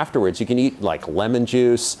 minutes afterwards, you can eat like lemon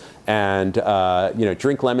juice and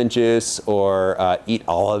drink lemon juice or eat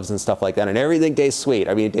olives and stuff like that, and everything tastes sweet.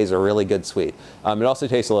 I mean, it tastes a really good sweet. It also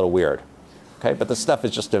tastes a little weird. Okay, but the stuff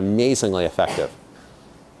is just amazingly effective.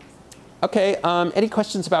 Okay, any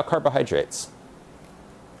questions about carbohydrates?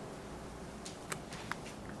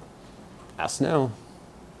 Ask now.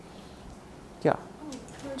 Yeah,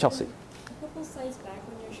 Chelsea. A couple slides back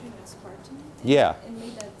when you're showing aspartame. Yeah. And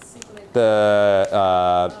made that cyclic.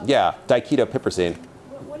 Diketopiperazine.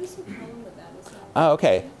 What is the problem with that? Is that Oh,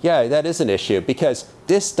 okay. Yeah, that is an issue because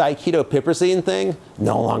this diketopiperazine thing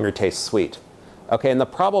no longer tastes sweet. Okay, and the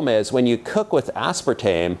problem is when you cook with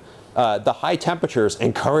aspartame, the high temperatures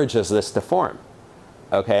encourages this to form.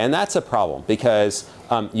 Okay, and that's a problem because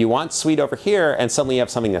you want sweet over here and suddenly you have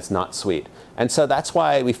something that's not sweet. And so that's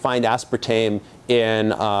why we find aspartame in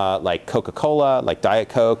like Coca-Cola, like Diet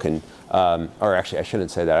Coke, and or actually I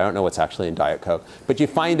shouldn't say that. I don't know what's actually in Diet Coke. But you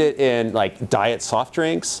find it in like diet soft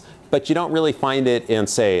drinks, but you don't really find it in,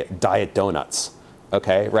 say, diet donuts.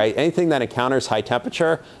 Okay, right? Anything that encounters high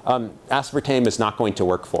temperature, aspartame is not going to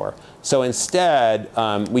work for. So instead,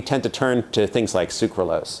 we tend to turn to things like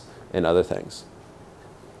sucralose and other things.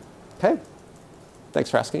 Okay, thanks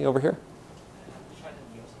for asking. Over here.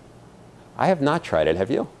 I have not tried it. Have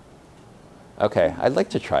you? Okay, I'd like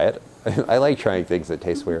to try it. I like trying things that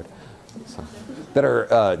taste weird, so, that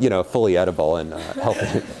are you know, fully edible and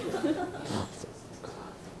healthy.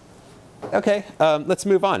 Okay, let's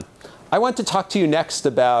move on. I want to talk to you next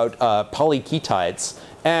about polyketides.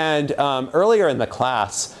 And earlier in the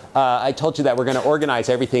class, I told you that we're going to organize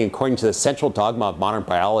everything according to the central dogma of modern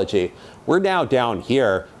biology. We're now down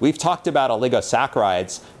here. We've talked about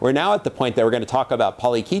oligosaccharides. We're now at the point that we're going to talk about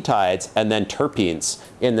polyketides and then terpenes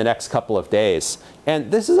in the next couple of days.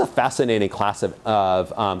 And this is a fascinating class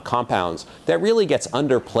of compounds that really gets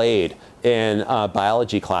underplayed in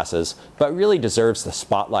biology classes, but really deserves the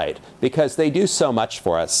spotlight because they do so much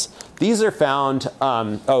for us. These are found,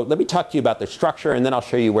 let me talk to you about their structure and then I'll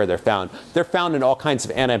show you where they're found. They're found in all kinds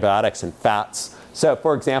of antibiotics and fats. So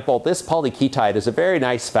for example, this polyketide is a very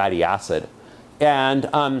nice fatty acid. And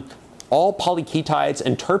all polyketides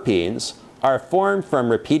and terpenes are formed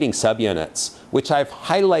from repeating subunits, which I've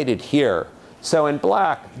highlighted here. So in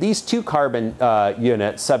black, these 2 carbon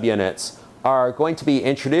subunits are going to be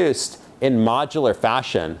introduced in modular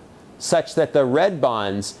fashion such that the red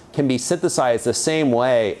bonds can be synthesized the same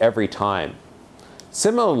way every time.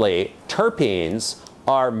 Similarly, terpenes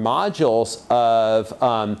are modules of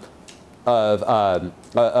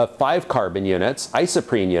 5 carbon units,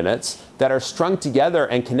 isoprene units, that are strung together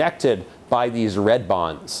and connected by these red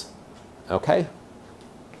bonds. Okay?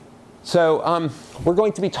 So we're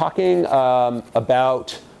going to be talking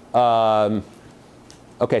about,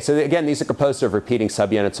 okay, so again, these are composed of repeating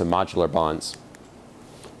subunits and modular bonds.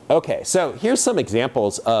 Okay, so here's some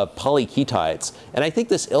examples of polyketides. And I think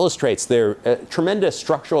this illustrates their tremendous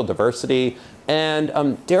structural diversity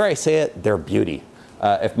and, dare I say it, their beauty.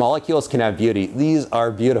 If molecules can have beauty, these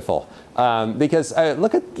are beautiful. Because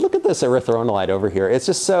look at this erythronolide over here. It's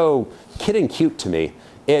just so kid and cute to me.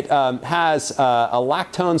 It has a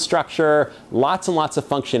lactone structure, lots and lots of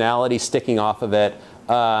functionality sticking off of it.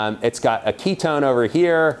 It's got a ketone over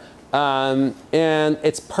here, and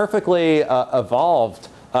it's perfectly evolved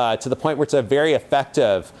to the point where it's a very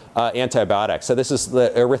effective antibiotic. So this is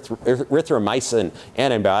the erythromycin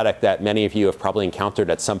antibiotic that many of you have probably encountered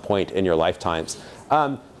at some point in your lifetimes.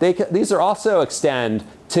 These are also extend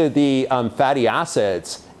to the fatty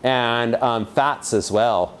acids and fats as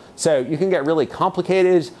well. So you can get really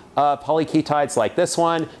complicated polyketides like this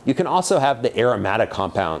one. You can also have the aromatic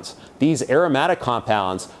compounds. These aromatic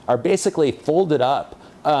compounds are basically folded up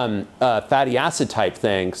fatty acid type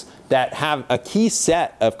things that have a key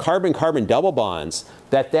set of carbon-carbon double bonds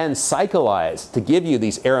that then cyclize to give you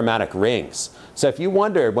these aromatic rings. So if you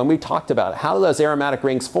wondered when we talked about how those aromatic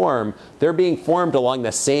rings form, they're being formed along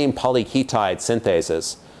the same polyketide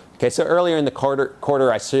synthases. Okay, so earlier in the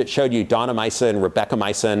quarter I showed you donomycin,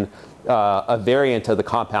 rebecamycin, a variant of the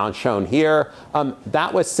compound shown here.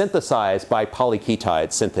 That was synthesized by polyketide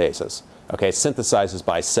synthases. Okay, synthesizes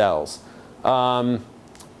by cells.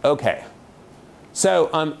 Okay, so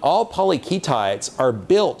all polyketides are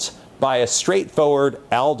built by a straightforward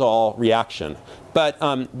aldol reaction.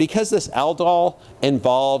 But because this aldol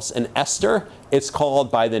involves an ester, it's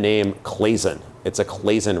called by the name Claisen. It's a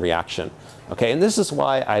Claisen reaction. Okay, and this is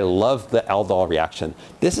why I love the aldol reaction.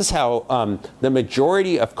 This is how the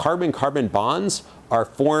majority of carbon-carbon bonds are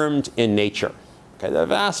formed in nature. Okay, the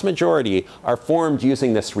vast majority are formed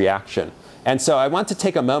using this reaction. And so I want to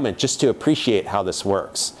take a moment just to appreciate how this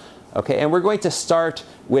works. Okay, and we're going to start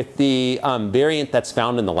with the variant that's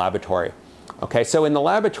found in the laboratory. Okay, so in the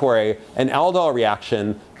laboratory, an aldol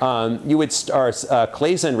reaction, you would start a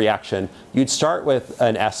Claisen reaction. You'd start with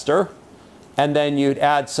an ester, and then you'd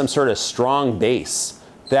add some sort of strong base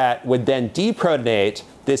that would then deprotonate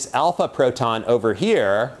this alpha proton over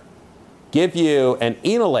here, give you an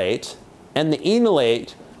enolate, and the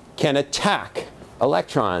enolate can attack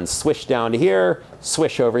electrons, swish down to here,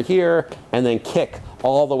 swish over here, and then kick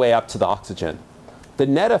all the way up to the oxygen. The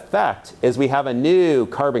net effect is we have a new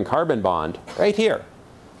carbon-carbon bond right here.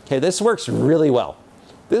 Okay, this works really well.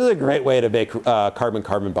 This is a great way to make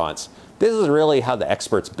carbon-carbon bonds. This is really how the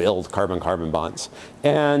experts build carbon-carbon bonds.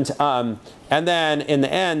 And then in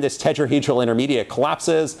the end, this tetrahedral intermediate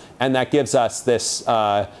collapses, and that gives us this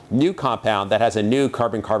new compound that has a new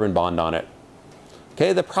carbon-carbon bond on it.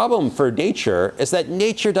 Okay, the problem for nature is that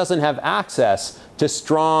nature doesn't have access to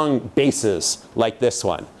strong bases like this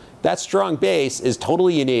one. That strong base is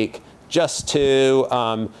totally unique just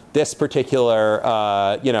to this particular,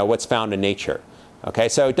 what's found in nature. Okay,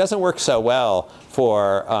 so it doesn't work so well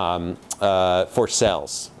for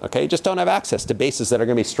cells. Okay, you just don't have access to bases that are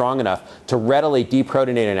going to be strong enough to readily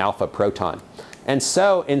deprotonate an alpha proton. And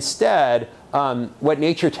so instead, what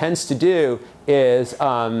nature tends to do is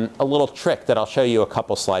a little trick that I'll show you a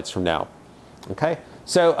couple slides from now. Okay,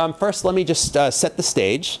 so first let me just set the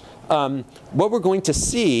stage. What we're going to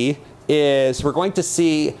see is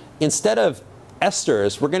instead of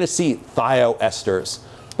esters, we're going to see thioesters.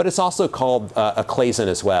 But it's also called a claisen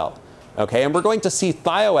as well. Okay, and we're going to see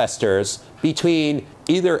thioesters between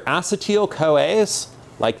either acetyl-CoAs,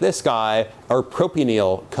 like this guy, or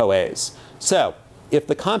propionyl-CoAs. So if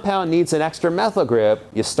the compound needs an extra methyl group,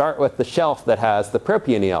 you start with the shelf that has the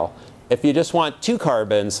propionyl. If you just want 2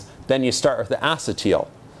 carbons, then you start with the acetyl.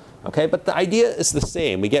 Okay, but the idea is the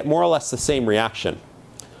same. We get more or less the same reaction.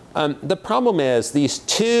 The problem is these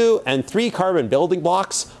 2 and 3 carbon building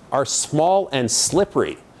blocks are small and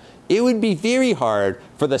slippery. It would be very hard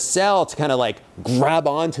for the cell to kind of like grab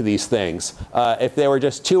onto these things if they were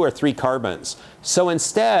just 2 or 3 carbons. So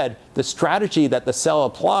instead, the strategy that the cell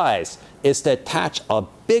applies is to attach a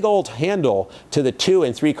big old handle to the 2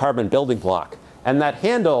 and 3 carbon building block. And that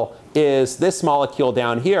handle is this molecule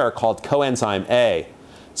down here called coenzyme A.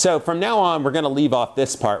 So from now on, we're going to leave off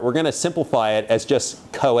this part. We're going to simplify it as just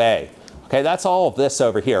CoA. Okay, that's all of this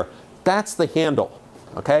over here. That's the handle.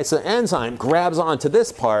 Okay, so the enzyme grabs onto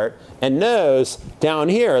this part and knows down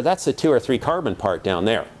here, that's the 2 or 3 carbon part down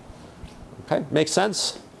there. Okay, makes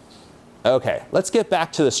sense? Okay, let's get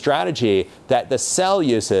back to the strategy that the cell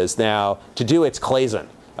uses now to do its claisen.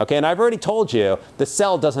 Okay, and I've already told you the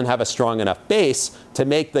cell doesn't have a strong enough base to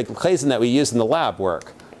make the claisen that we use in the lab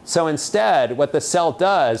work. So instead, what the cell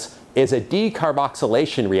does is a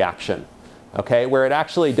decarboxylation reaction, okay, where it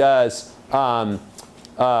actually does,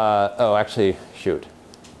 shoot,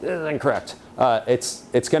 this is incorrect.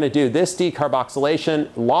 It's going to do this decarboxylation,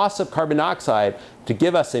 loss of carbon dioxide, to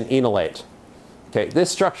give us an enolate. Okay, this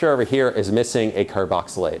structure over here is missing a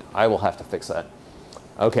carboxylate. I will have to fix that.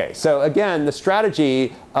 Okay, so again, the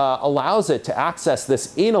strategy allows it to access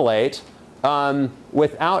this enolate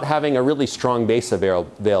without having a really strong base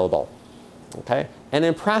available. Okay? And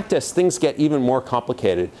in practice, things get even more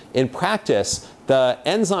complicated. In practice, the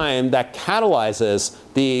enzyme that catalyzes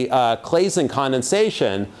the claisen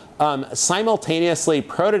condensation simultaneously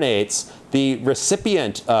protonates the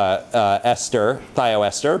recipient thioester,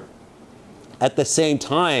 at the same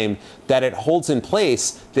time that it holds in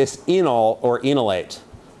place this enol or enolate.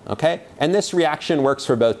 Okay? And this reaction works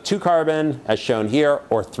for both 2 carbon, as shown here,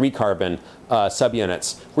 or 3 carbon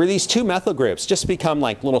subunits, where these 2 methyl groups just become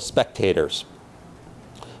like little spectators.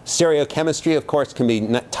 Stereochemistry, of course, can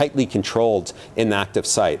be tightly controlled in the active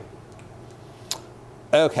site.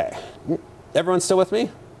 Okay, everyone still with me?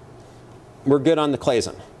 We're good on the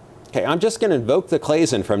claisen. Okay, I'm just going to invoke the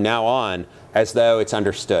claisen from now on as though it's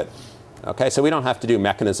understood. Okay, so we don't have to do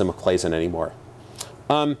mechanism of claisen anymore.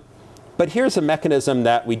 But here's a mechanism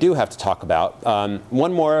that we do have to talk about.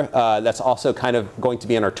 One more that's also kind of going to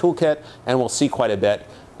be in our toolkit, and we'll see quite a bit.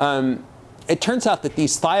 It turns out that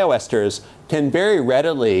these thioesters can very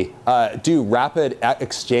readily do rapid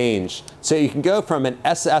exchange. So you can go from an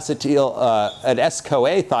S-CoA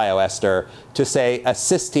thioester to, say, a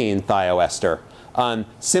cysteine thioester,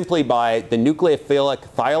 simply by the nucleophilic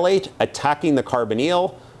thiolate attacking the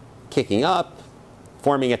carbonyl, kicking up,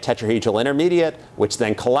 forming a tetrahedral intermediate, which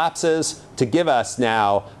then collapses to give us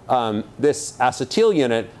now this acetyl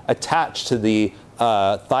unit attached to the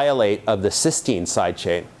thiolate of the cysteine side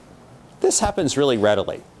chain. This happens really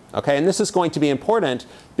readily. Okay, and this is going to be important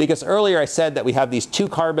because earlier I said that we have these 2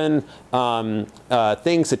 carbon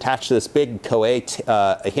things attached to this big CoA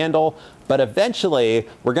handle, but eventually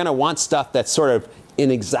we're going to want stuff that's sort of in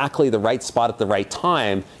exactly the right spot at the right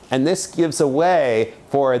time. And this gives a way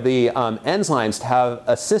for the enzymes to have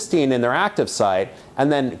a cysteine in their active site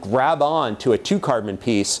and then grab on to a 2 carbon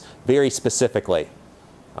piece very specifically.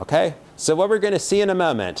 Okay? So what we're going to see in a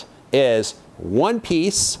moment is one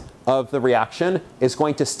piece of the reaction is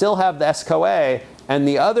going to still have the S-CoA, and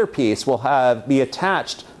the other piece will be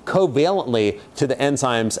attached covalently to the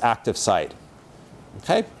enzyme's active site.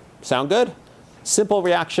 Okay? Sound good? Simple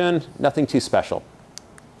reaction, nothing too special.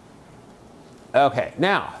 Okay,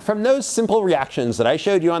 now, from those simple reactions that I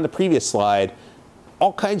showed you on the previous slide,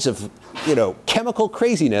 all kinds of, chemical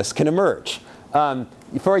craziness can emerge.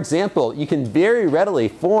 For example, you can very readily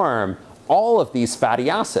form all of these fatty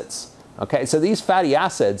acids. Okay, so these fatty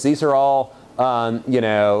acids, these are all, two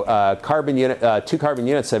carbon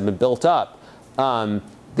units have been built up.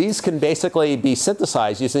 These can basically be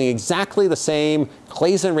synthesized using exactly the same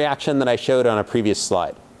Claisen reaction that I showed on a previous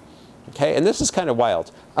slide. Okay, and this is kind of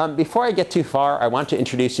wild. Before I get too far, I want to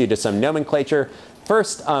introduce you to some nomenclature.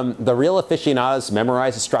 First, the real aficionados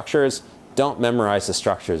memorize the structures. Don't memorize the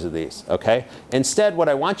structures of these, okay? Instead, what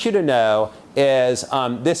I want you to know is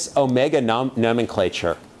this omega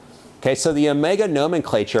nomenclature. Okay, so the omega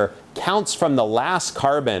nomenclature counts from the last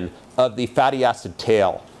carbon of the fatty acid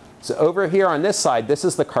tail. So over here on this side, this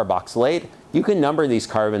is the carboxylate. You can number these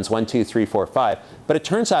carbons 1, 2, 3, 4, 5. But it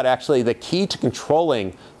turns out actually the key to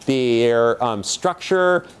controlling their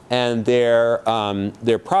structure and their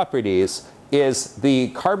properties is the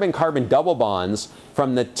carbon-carbon double bonds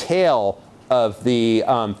from the tail of the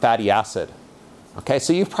fatty acid. Okay,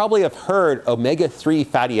 so you probably have heard omega-3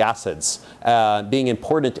 fatty acids being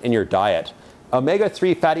important in your diet.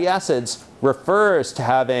 Omega-3 fatty acids refers to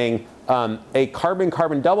having a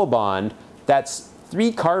carbon-carbon double bond that's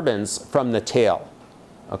 3 carbons from the tail.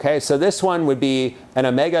 Okay, so this one would be an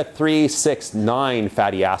omega-3, 6, 9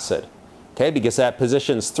 fatty acid. Okay, because at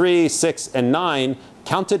positions 3, 6, and 9,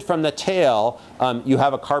 counted from the tail, you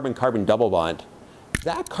have a carbon-carbon double bond.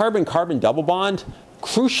 That carbon-carbon double bond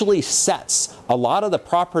crucially sets a lot of the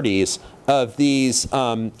properties of these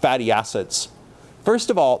fatty acids. First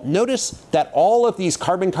of all, notice that all of these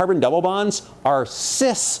carbon-carbon double bonds are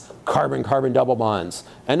cis carbon-carbon double bonds.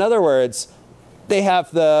 In other words, they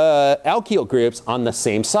have the alkyl groups on the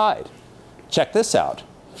same side. Check this out.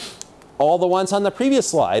 All the ones on the previous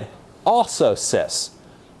slide, also cis.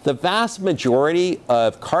 The vast majority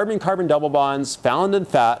of carbon-carbon double bonds found in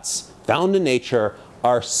fats, found in nature,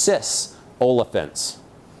 are cis olefins,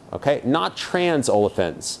 okay? Not trans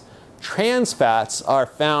olefins. Trans fats are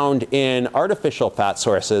found in artificial fat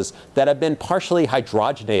sources that have been partially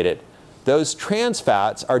hydrogenated. Those trans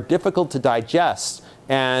fats are difficult to digest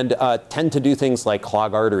and tend to do things like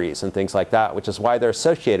clog arteries and things like that, which is why they're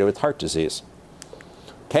associated with heart disease.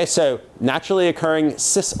 Okay, so naturally occurring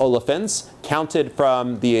cis olefins counted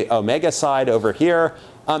from the omega side over here.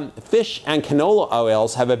 Fish and canola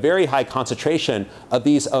oils have a very high concentration of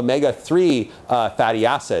these omega-3 fatty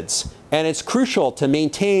acids. And it's crucial to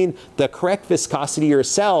maintain the correct viscosity of your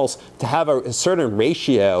cells to have a certain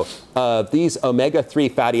ratio of these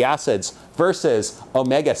omega-3 fatty acids versus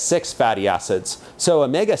omega-6 fatty acids. So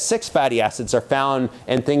omega-6 fatty acids are found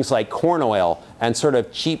in things like corn oil and sort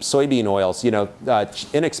of cheap soybean oils,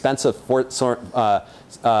 inexpensive forms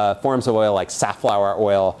of oil like safflower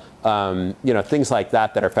oil, things like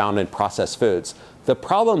that that are found in processed foods. The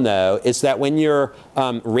problem, though, is that when your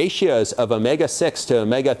ratios of omega-6 to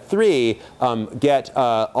omega-3 get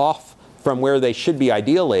off from where they should be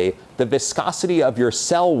ideally, the viscosity of your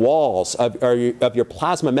cell walls, of your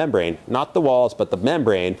plasma membrane, not the walls, but the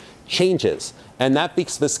membrane, changes. And that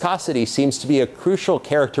viscosity seems to be a crucial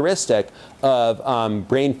characteristic of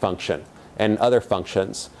brain function and other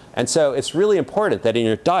functions. And so it's really important that in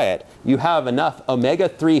your diet, you have enough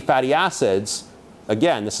omega-3 fatty acids,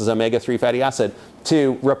 again, this is omega-3 fatty acid,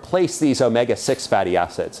 to replace these omega-6 fatty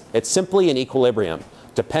acids. It's simply an equilibrium,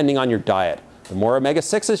 depending on your diet. The more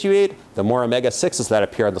omega-6s you eat, the more omega-6s that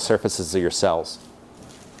appear on the surfaces of your cells.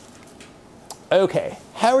 Okay,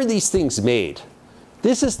 how are these things made?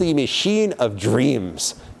 This is the machine of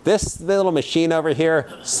dreams. This little machine over here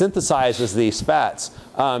synthesizes these fats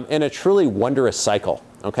in a truly wondrous cycle.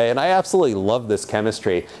 Okay, and I absolutely love this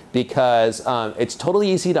chemistry because it's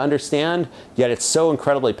totally easy to understand, yet it's so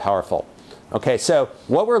incredibly powerful. Okay, so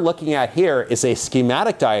what we're looking at here is a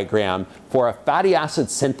schematic diagram for a fatty acid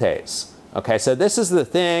synthase. Okay, so this is the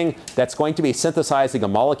thing that's going to be synthesizing a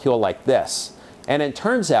molecule like this. And it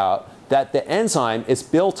turns out that the enzyme is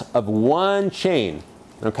built of one chain.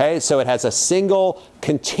 Okay, so it has a single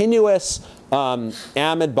continuous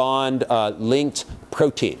amide bond linked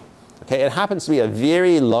protein. Okay, it happens to be a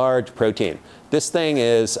very large protein. This thing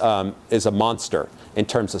is a monster in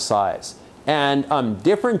terms of size. And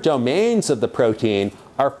different domains of the protein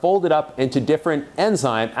are folded up into different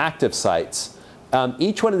enzyme active sites.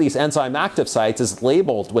 Each one of these enzyme active sites is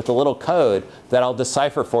labeled with a little code that I'll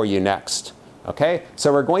decipher for you next. Okay,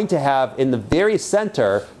 so we're going to have in the very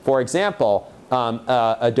center, for example,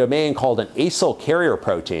 a domain called an acyl carrier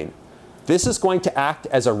protein. This is going to act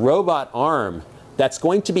as a robot arm that's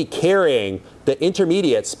going to be carrying the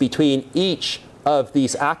intermediates between each of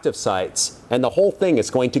these active sites, and the whole thing is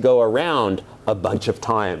going to go around a bunch of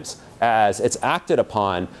times as it's acted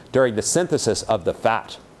upon during the synthesis of the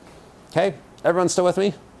fat. Okay, everyone still with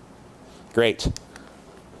me? Great.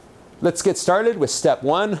 Let's get started with step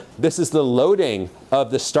 1. This is the loading of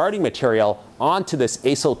the starting material onto this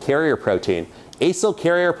acyl carrier protein. Acyl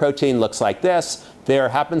carrier protein looks like this. There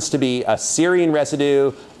happens to be a serine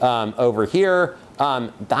residue over here.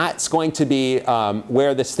 That's going to be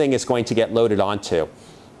where this thing is going to get loaded onto.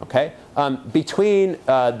 Okay? Between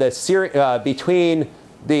the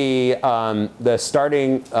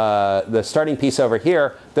starting piece over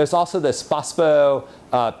here, there's also this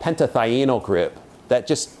phosphopentathionyl group that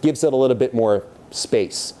just gives it a little bit more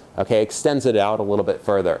space. Okay, extends it out a little bit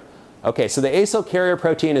further. Okay, so the acyl carrier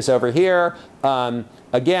protein is over here.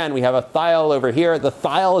 Again, we have a thiol over here. The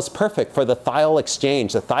thiol is perfect for the thiol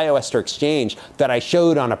exchange, the thioester exchange that I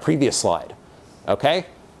showed on a previous slide. Okay?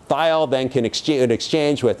 Thiol then can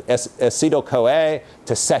exchange with acetyl-CoA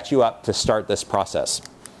to set you up to start this process.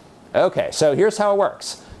 Okay, so here's how it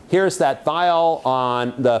works. Here's that thiol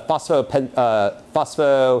on the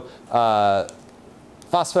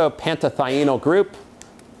phosphopentathionyl group.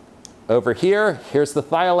 Over here, here's the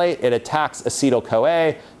thiolate. It attacks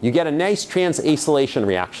acetyl-CoA. You get a nice transacylation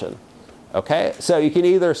reaction. Okay, so you can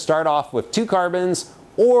either start off with 2 carbons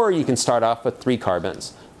or you can start off with 3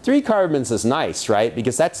 carbons. 3 carbons is nice, right?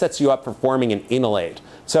 Because that sets you up for forming an enolate.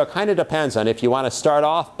 So it kind of depends on if you want to start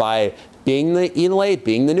off by being the enolate,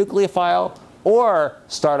 being the nucleophile, or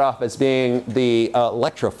start off as being the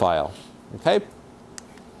electrophile. Okay?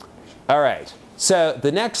 All right. So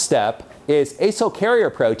the next step is acyl carrier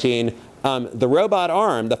protein. The robot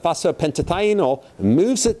arm, the phosphopentathionyl,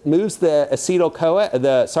 moves the acetyl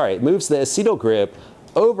group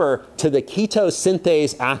over to the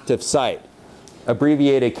ketosynthase active site,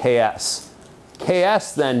 abbreviated KS.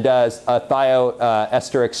 KS then does a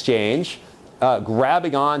thioester exchange,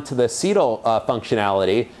 grabbing on to the acetyl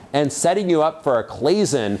functionality and setting you up for a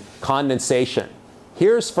Claisen condensation.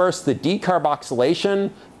 Here's first the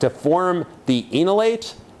decarboxylation to form the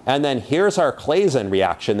enolate, and then here's our Claisen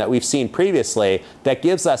reaction that we've seen previously that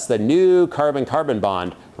gives us the new carbon-carbon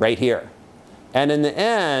bond right here. And in the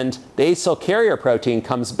end, the acyl carrier protein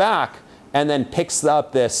comes back and then picks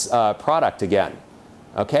up this product again.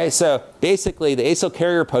 Okay, so basically the acyl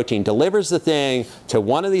carrier protein delivers the thing to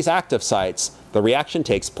one of these active sites. The reaction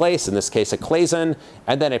takes place, in this case a Claisen,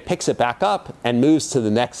 and then it picks it back up and moves to the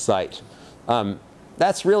next site.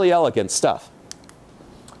 That's really elegant stuff.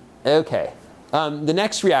 Okay, the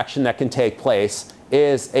next reaction that can take place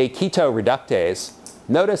is a ketoreductase.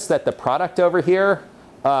 Notice that the product over here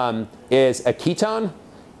is a ketone.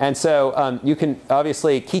 And so you can,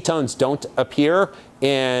 obviously, ketones don't appear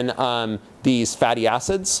in these fatty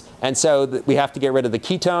acids. And so we have to get rid of the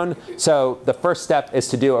ketone. So the first step is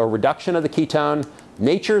to do a reduction of the ketone.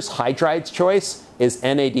 Nature's hydride's choice is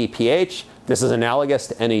NADPH. This is analogous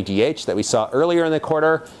to NADH that we saw earlier in the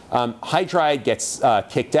quarter. Hydride gets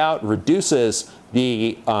kicked out, reduces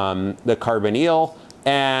the carbonyl,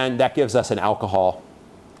 and that gives us an alcohol.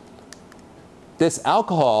 This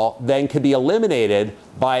alcohol then could be eliminated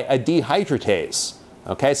by a dehydratase.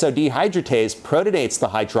 Okay, so dehydratase protonates the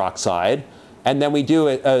hydroxide, and then we do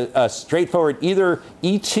a straightforward either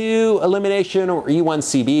E2 elimination or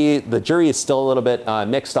E1CB. The jury is still a little bit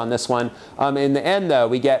mixed on this one. In the end, though,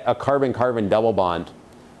 we get a carbon-carbon double bond.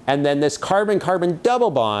 And then this carbon-carbon double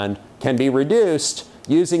bond can be reduced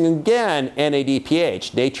using, again,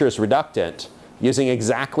 NADPH, nature's reductant, using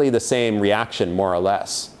exactly the same reaction, more or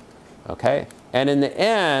less. Okay? And in the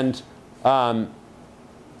end, and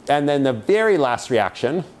then the very last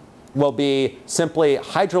reaction will be simply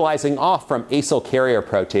hydrolyzing off from acyl carrier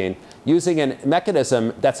protein using a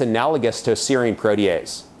mechanism that's analogous to a serine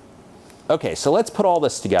protease. Okay, so let's put all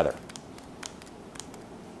this together.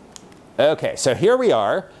 Okay, so here we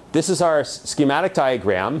are. This is our schematic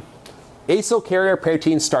diagram. Acyl carrier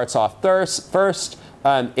protein starts off first.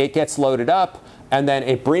 It gets loaded up. And then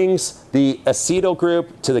it brings the acetyl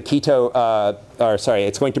group to the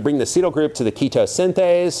it's going to bring the acetyl group to the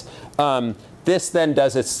ketosynthase. This then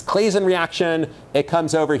does its Claisen reaction. It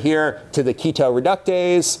comes over here to the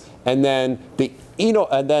ketoreductase, and then the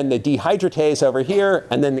dehydratase over here,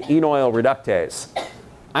 and then the enoyl reductase.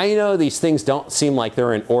 I know these things don't seem like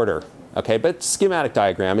they're in order, okay? But schematic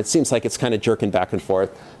diagram, it seems like it's kind of jerking back and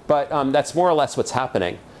forth. But that's more or less what's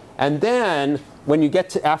happening. And then when you get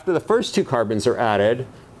to after the first 2 carbons are added,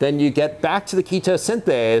 then you get back to the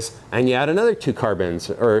ketosynthase and you add another 2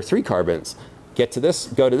 carbons or 3 carbons. get to this,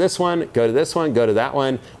 go to this one, go to this one, go to that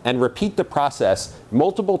one, and repeat the process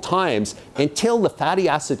multiple times until the fatty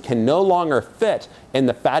acid can no longer fit in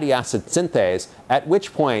the fatty acid synthase, at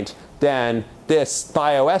which point then this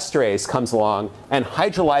thioesterase comes along and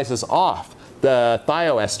hydrolyzes off the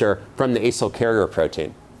thioester from the acyl carrier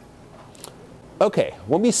protein. Okay,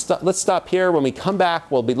 let's stop here. When we come back,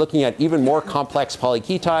 we'll be looking at even more complex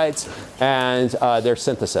polyketides and their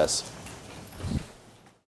synthesis.